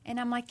 And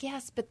I'm like,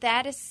 yes, but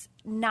that is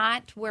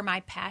not where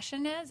my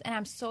passion is. And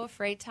I'm so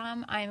afraid,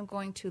 Tom, I am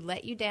going to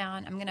let you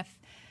down.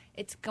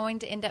 It's going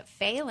to end up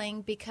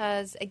failing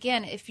because,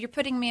 again, if you're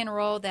putting me in a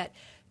role that,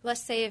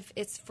 let's say if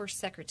it's for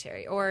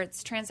secretary or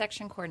it's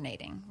transaction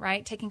coordinating,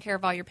 right, taking care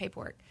of all your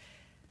paperwork,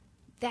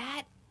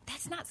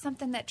 that's not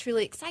something that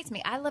truly excites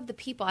me. I love the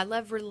people. I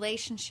love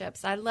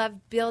relationships. I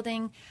love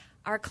building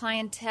our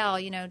clientele,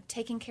 you know,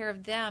 taking care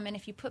of them. And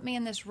if you put me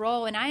in this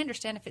role, and I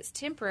understand if it's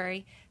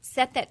temporary,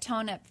 set that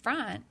tone up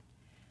front.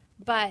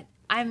 But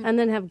and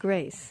then have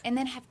grace. And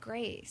then have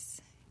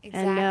grace.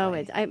 Exactly. And know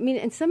it. I mean,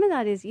 and some of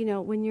that is, you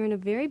know, when you're in a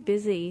very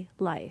busy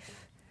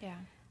life. Yeah.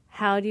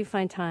 How do you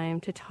find time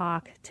to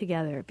talk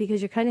together?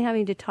 Because you're kind of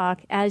having to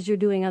talk as you're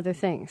doing other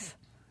things.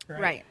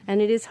 Right.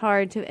 And it is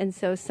hard to, and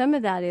so some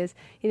of that is,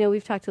 you know,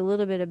 we've talked a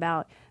little bit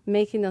about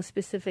making those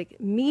specific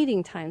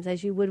meeting times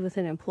as you would with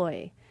an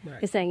employee.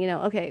 Right. Is saying, you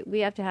know, okay, we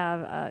have to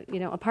have,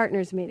 a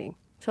partners meeting,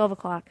 12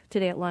 o'clock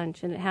today at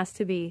lunch, and it has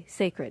to be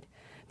sacred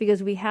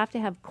because we have to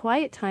have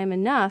quiet time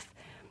enough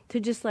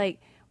to just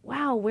like,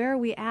 wow, where are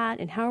we at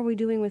and how are we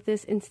doing with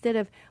this, instead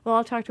of, well,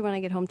 I'll talk to her when I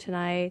get home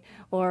tonight,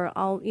 or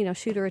I'll, you know,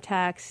 shoot her a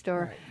text,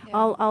 or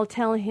I'll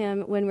tell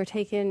him when we're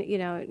taking, you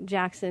know,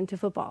 Jackson to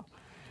football.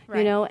 Right.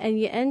 You know, and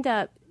you end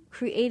up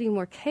creating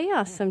more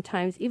chaos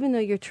sometimes, even though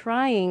you're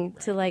trying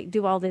to like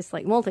do all this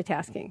like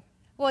multitasking.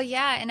 Well,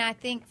 yeah, and I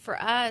think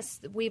for us,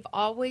 we've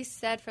always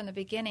said from the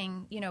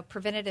beginning,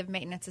 preventative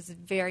maintenance is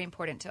very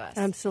important to us.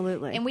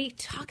 Absolutely. And we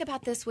talk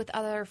about this with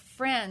other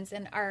friends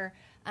and our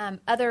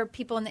other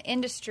people in the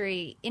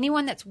industry.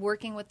 Anyone that's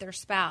working with their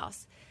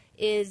spouse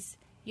is,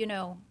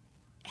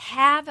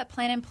 have a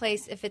plan in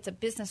place if it's a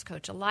business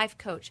coach, a life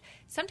coach.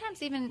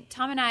 Sometimes even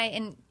Tom and I,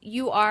 and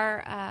you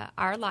are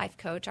our life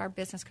coach, our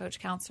business coach,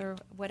 counselor,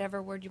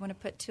 whatever word you want to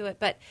put to it,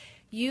 but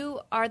you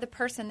are the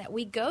person that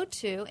we go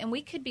to, and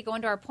we could be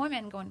going to our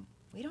appointment and going,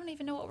 we don't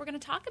even know what we're going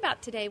to talk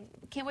about today.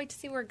 We can't wait to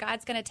see where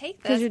God's going to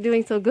take this. Because you're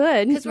doing so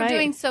good. Because we're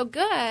doing so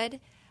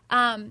good.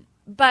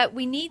 But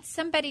we need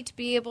somebody to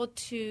be able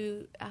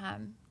to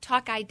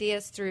talk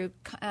ideas through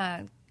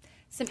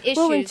some issues.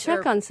 Well, we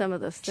check on some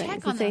of those things check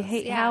and on say, those,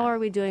 hey, yeah. how are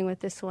we doing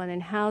with this one,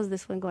 and how's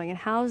this one going, and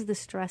how's the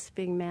stress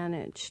being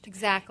managed?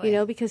 Exactly.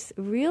 Because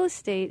real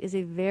estate is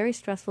a very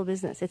stressful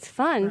business. It's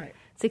fun, Right.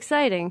 it's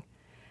exciting,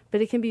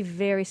 but it can be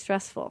very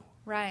stressful.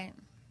 Right.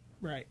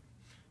 Right.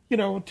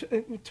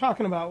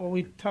 Talking about what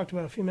we talked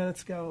about a few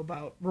minutes ago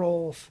about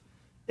roles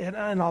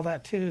and all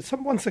that too.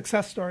 One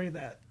success story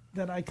that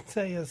I can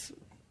say has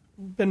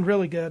been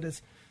really good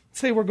is,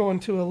 say we're going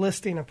to a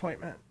listing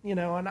appointment,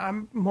 and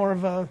I'm more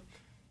of a,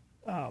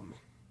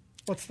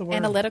 what's the word?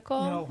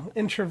 Analytical? No,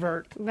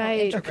 introvert.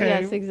 Right. Okay.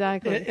 Yes,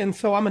 exactly. And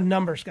so I'm a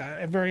numbers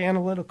guy. I'm very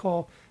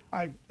analytical.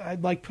 I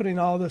like putting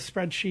all the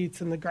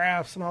spreadsheets and the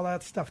graphs and all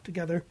that stuff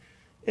together.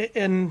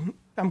 And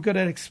I'm good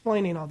at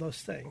explaining all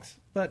those things.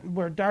 But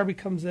where Darby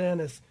comes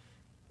in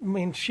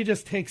she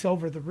just takes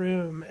over the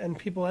room, and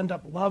people end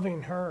up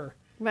loving her.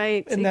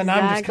 Right. And then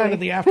I'm just kind of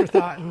the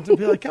afterthought, and to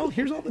be like, oh,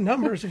 here's all the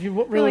numbers if you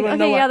really want to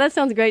know. Okay, that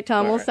sounds great,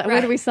 Tom.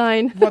 Where do we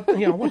sign?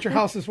 What your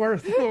house is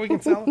worth, what we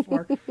can sell it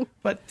for.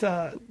 But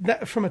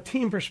that, from a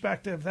team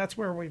perspective, that's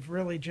where we've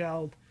really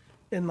gelled.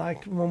 And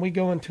like when we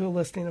go into a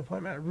listing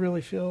appointment, I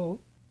really feel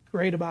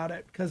great about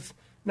it, because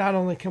not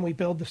only can we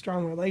build the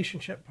strong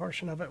relationship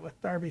portion of it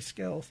with Darby's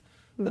skills,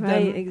 but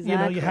then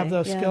exactly. you have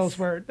those skills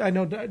where I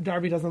know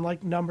Darby doesn't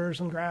like numbers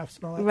and graphs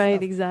and all that stuff.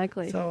 Right,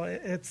 exactly. So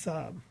it's.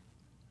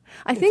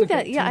 I think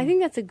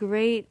that's a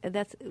great,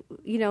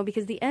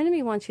 because the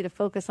enemy wants you to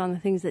focus on the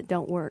things that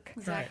don't work.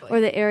 Exactly. Or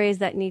the areas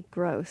that need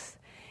growth.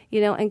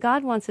 And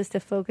God wants us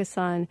to focus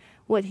on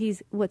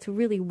what's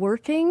really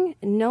working,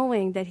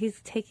 knowing that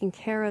He's taking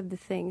care of the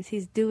things.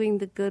 He's doing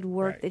the good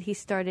work that He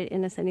started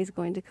in us, and He's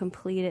going to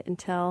complete it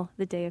until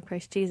the day of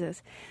Christ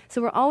Jesus.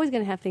 So we're always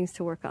going to have things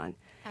to work on.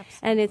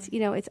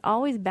 Absolutely. And it's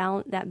always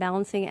that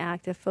balancing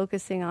act of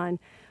focusing on,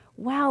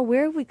 wow,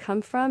 where have we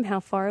come from? How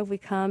far have we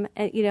come?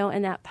 And,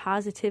 and that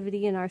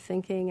positivity in our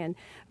thinking, and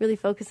really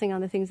focusing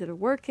on the things that are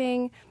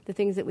working, the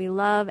things that we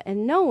love,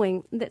 and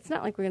knowing that it's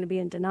not like we're going to be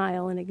in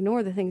denial and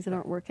ignore the things that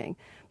aren't working.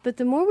 But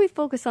the more we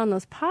focus on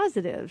those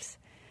positives,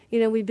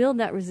 we build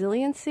that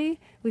resiliency.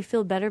 We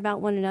feel better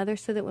about one another,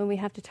 so that when we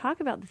have to talk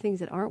about the things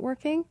that aren't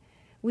working,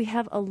 we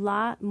have a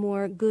lot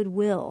more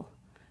goodwill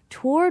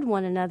toward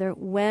one another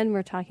when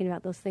we're talking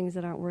about those things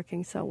that aren't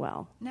working so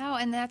well. No,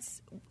 and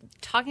that's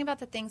talking about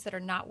the things that are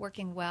not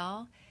working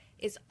well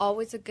is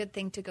always a good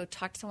thing to go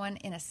talk to someone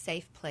in a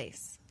safe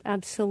place.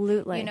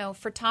 Absolutely.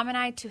 For Tom and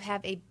I to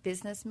have a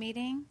business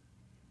meeting,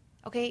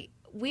 okay,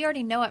 we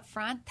already know up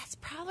front that's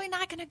probably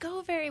not going to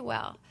go very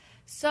well.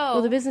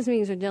 So the business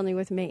meetings are generally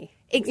with me.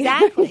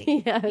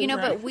 Exactly. Yes.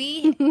 But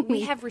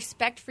we have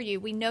respect for you.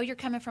 We know you're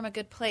coming from a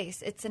good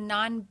place. It's a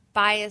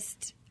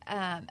non-biased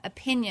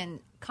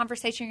opinion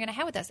conversation you're going to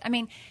have with us. I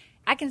mean,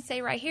 I can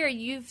say right here,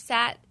 you've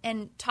sat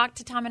and talked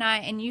to Tom and I,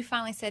 and you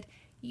finally said,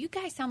 you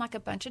guys sound like a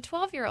bunch of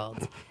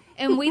 12-year-olds.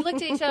 And we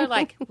looked at each other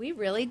like, we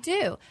really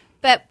do.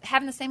 But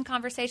having the same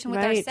conversation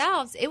with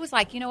ourselves, it was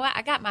like, you know what?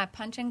 I got my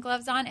punching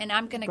gloves on, and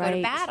I'm going to go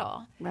to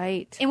battle.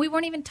 Right. And we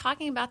weren't even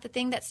talking about the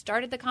thing that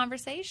started the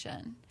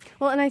conversation.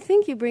 Well, and I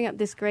think you bring up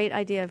this great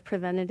idea of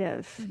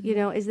preventative,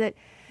 is that,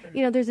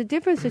 there's a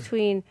difference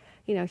between,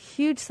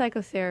 huge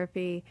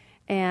psychotherapy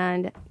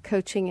and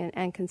coaching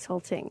and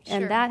consulting. Sure.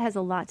 And that has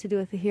a lot to do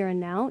with the here and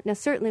now. Now,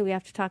 certainly we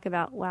have to talk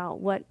about,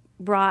 what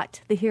brought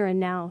the here and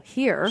now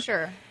here.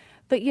 Sure.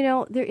 But,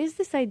 there is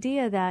this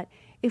idea that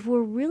if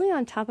we're really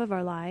on top of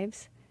our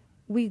lives,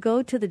 we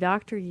go to the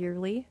doctor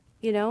yearly,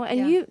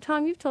 and you,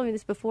 Tom, you've told me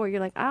this before.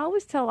 You're like, I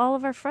always tell all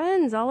of our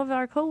friends, all of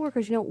our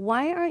coworkers,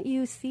 why aren't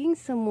you seeing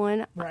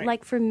someone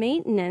like for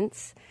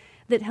maintenance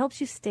that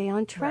helps you stay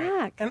on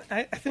track? Right.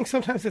 And I think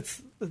sometimes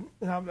it's,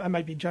 I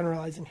might be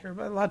generalizing here,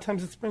 but a lot of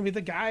times it's maybe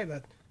the guy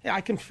that, hey,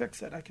 I can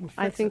fix it. I think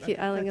I think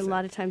a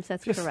lot of times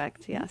that's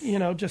correct, yes.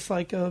 Just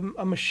like a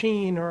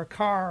machine or a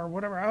car or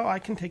whatever. Oh, I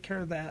can take care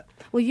of that.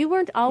 Well, you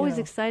weren't always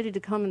excited to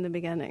come in the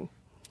beginning.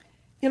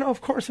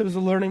 Of course, it was a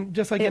learning,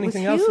 just like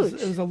anything else.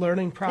 It was a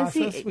learning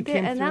process.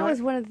 And that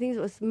was one of the things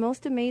that was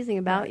most amazing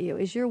about you,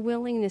 is your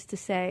willingness to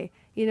say,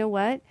 you know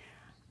what?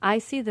 I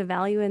see the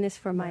value in this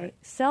for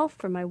myself,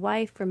 for my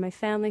wife, for my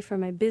family, for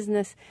my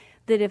business,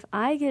 that if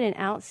I get an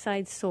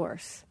outside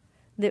source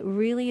that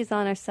really is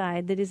on our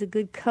side, that is a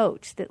good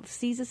coach, that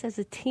sees us as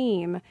a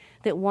team,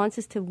 that wants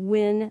us to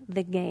win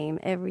the game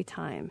every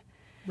time.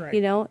 Right.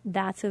 You know,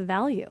 that's a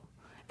value.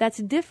 That's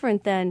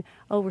different than,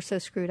 oh, we're so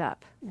screwed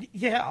up.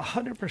 Yeah,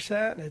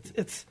 100%.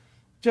 It's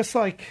just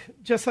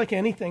like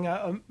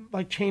anything,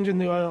 like changing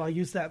the oil. I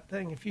use that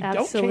thing. If you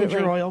Absolutely. don't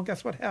change your oil,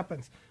 guess what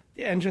happens?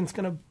 The engine's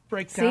going to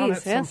break down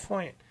at some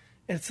point.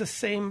 It's the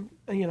same,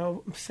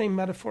 same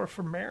metaphor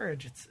for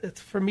marriage.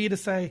 It's for me to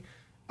say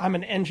I'm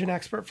an engine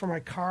expert for my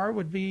car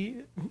would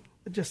be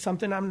just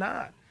something I'm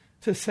not.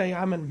 To say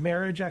I'm a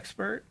marriage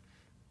expert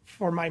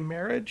for my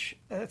marriage,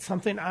 it's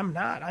something I'm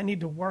not. I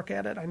need to work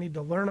at it. I need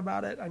to learn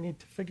about it. I need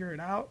to figure it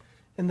out.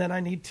 And then I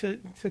need to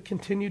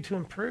continue to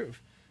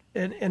improve.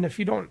 And if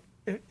you don't,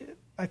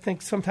 I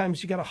think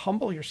sometimes you got to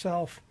humble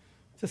yourself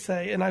to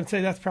say, and I'd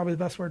say that's probably the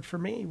best word for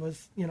me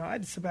was,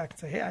 I'd sit back and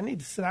say, hey, I need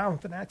to sit down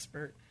with an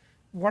expert,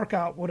 work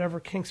out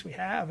whatever kinks we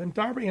have. And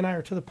Darby and I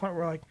are to the point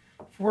where, like,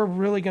 if we're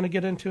really going to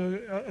get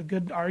into a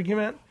good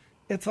argument,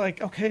 it's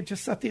like, okay,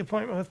 just set the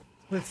appointment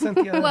with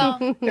Cynthia.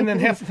 And then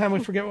half the time we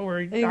forget what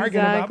we're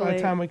arguing about by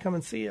the time we come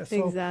and see you.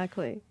 So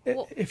exactly.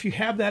 If you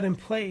have that in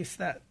place,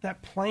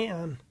 that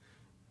plan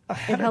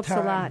ahead it helps of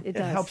time, a lot. It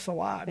does. Helps a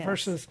lot. Yes.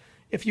 Versus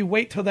if you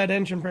wait till that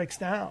engine breaks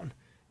down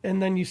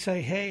and then you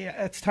say, hey,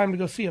 it's time to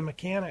go see a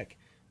mechanic.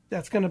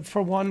 That's going to,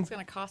 for one, it's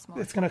going to cost more.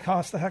 It's going to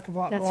cost a heck of a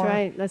lot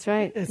more. That's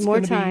right. It's more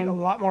going to time. be a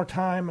lot more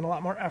time and a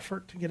lot more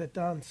effort to get it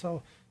done.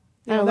 So,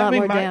 and a lot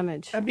more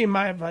damage. That'd be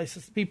my advice: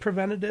 is be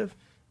preventative.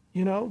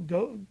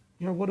 Go.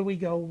 What do we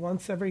go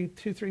once every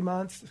 2-3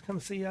 months to come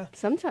see you?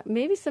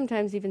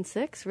 Sometimes even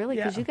 6, really,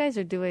 because you guys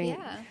are doing.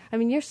 Yeah. I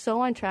mean, you're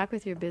so on track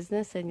with your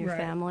business and your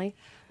family.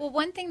 Well,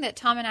 one thing that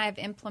Tom and I have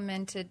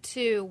implemented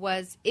too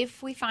was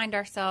if we find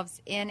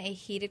ourselves in a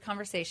heated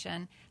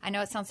conversation, I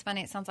know it sounds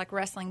funny, it sounds like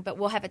wrestling, but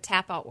we'll have a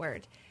tap out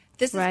word.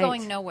 This is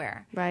going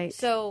nowhere. Right.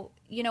 So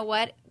you know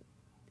what?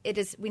 It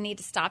is. We need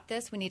to stop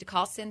this. We need to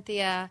call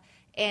Cynthia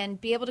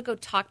and be able to go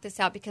talk this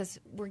out because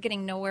we're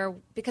getting nowhere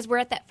because we're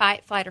at that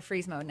fight, flight, or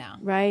freeze mode now.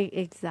 Right,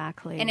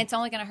 exactly. And it's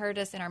only going to hurt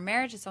us in our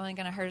marriage. It's only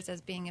going to hurt us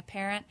as being a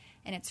parent,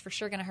 and it's for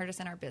sure going to hurt us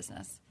in our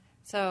business.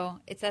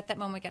 So it's at that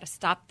moment we got to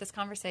stop this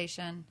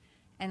conversation,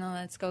 and then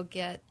let's go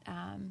get,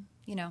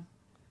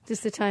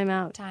 just a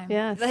timeout.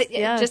 Yes.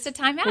 Just a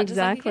timeout.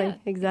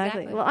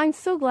 Exactly. Well, I'm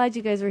so glad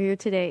you guys were here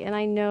today, and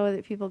I know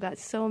that people got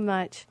so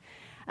much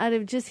out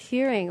of just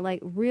hearing like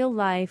real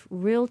life,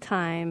 real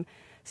time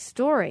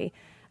story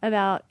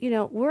about,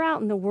 we're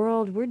out in the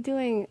world, we're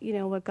doing,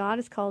 what God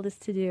has called us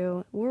to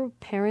do. We're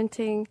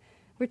parenting,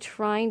 we're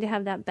trying to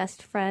have that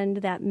best friend,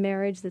 that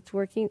marriage that's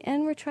working,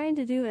 and we're trying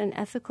to do an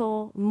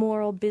ethical,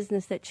 moral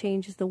business that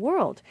changes the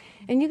world.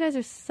 And you guys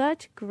are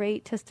such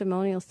great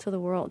testimonials to the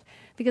world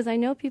because I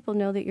know people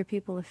know that you're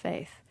people of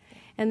faith.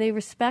 And they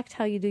respect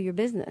how you do your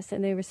business,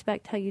 and they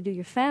respect how you do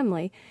your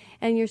family,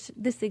 and you're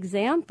this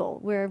example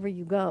wherever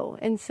you go.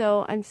 And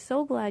so I'm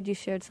so glad you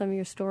shared some of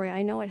your story.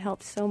 I know it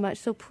helps so much.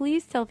 So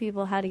please tell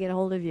people how to get a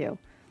hold of you.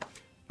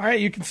 All right,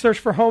 you can search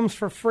for homes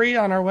for free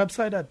on our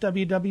website at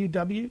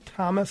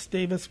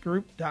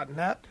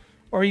www.thomasdavisgroup.net,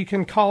 or you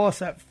can call us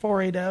at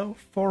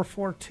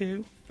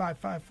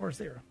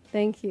 480-442-5540.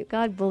 Thank you.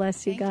 God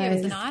bless you guys. Thank you.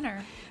 It was an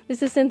honor.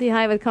 This is Cynthia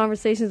Hiett with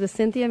Conversations with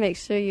Cynthia. Make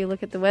sure you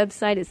look at the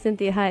website at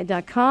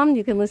CynthiaHiett.com.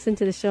 You can listen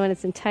to the show in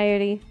its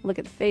entirety. Look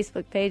at the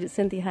Facebook page at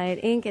Cynthia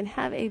Hiett Inc. and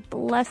have a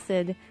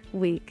blessed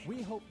week.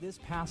 We hope this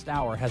past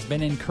hour has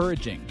been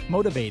encouraging,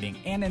 motivating,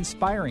 and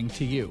inspiring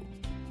to you.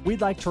 We'd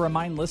like to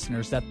remind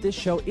listeners that this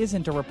show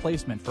isn't a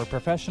replacement for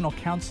professional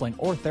counseling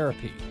or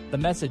therapy. The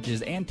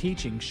messages and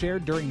teachings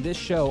shared during this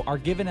show are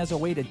given as a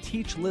way to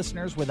teach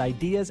listeners with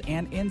ideas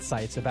and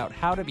insights about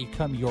how to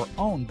become your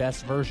own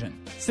best version.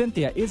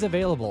 Cynthia is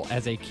available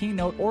as a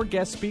keynote or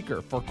guest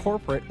speaker for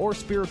corporate or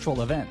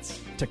spiritual events.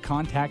 To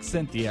contact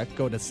Cynthia,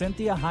 go to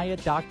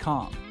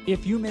CynthiaHiett.com.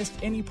 If you missed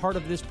any part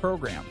of this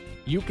program,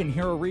 you can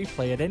hear a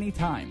replay at any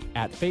time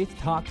at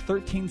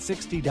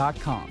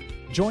FaithTalk1360.com.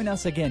 Join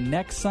us again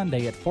next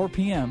Sunday at 4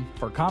 p.m.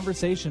 for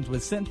Conversations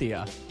with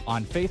Cynthia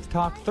on Faith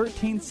Talk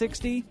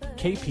 1360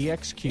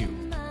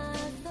 KPXQ.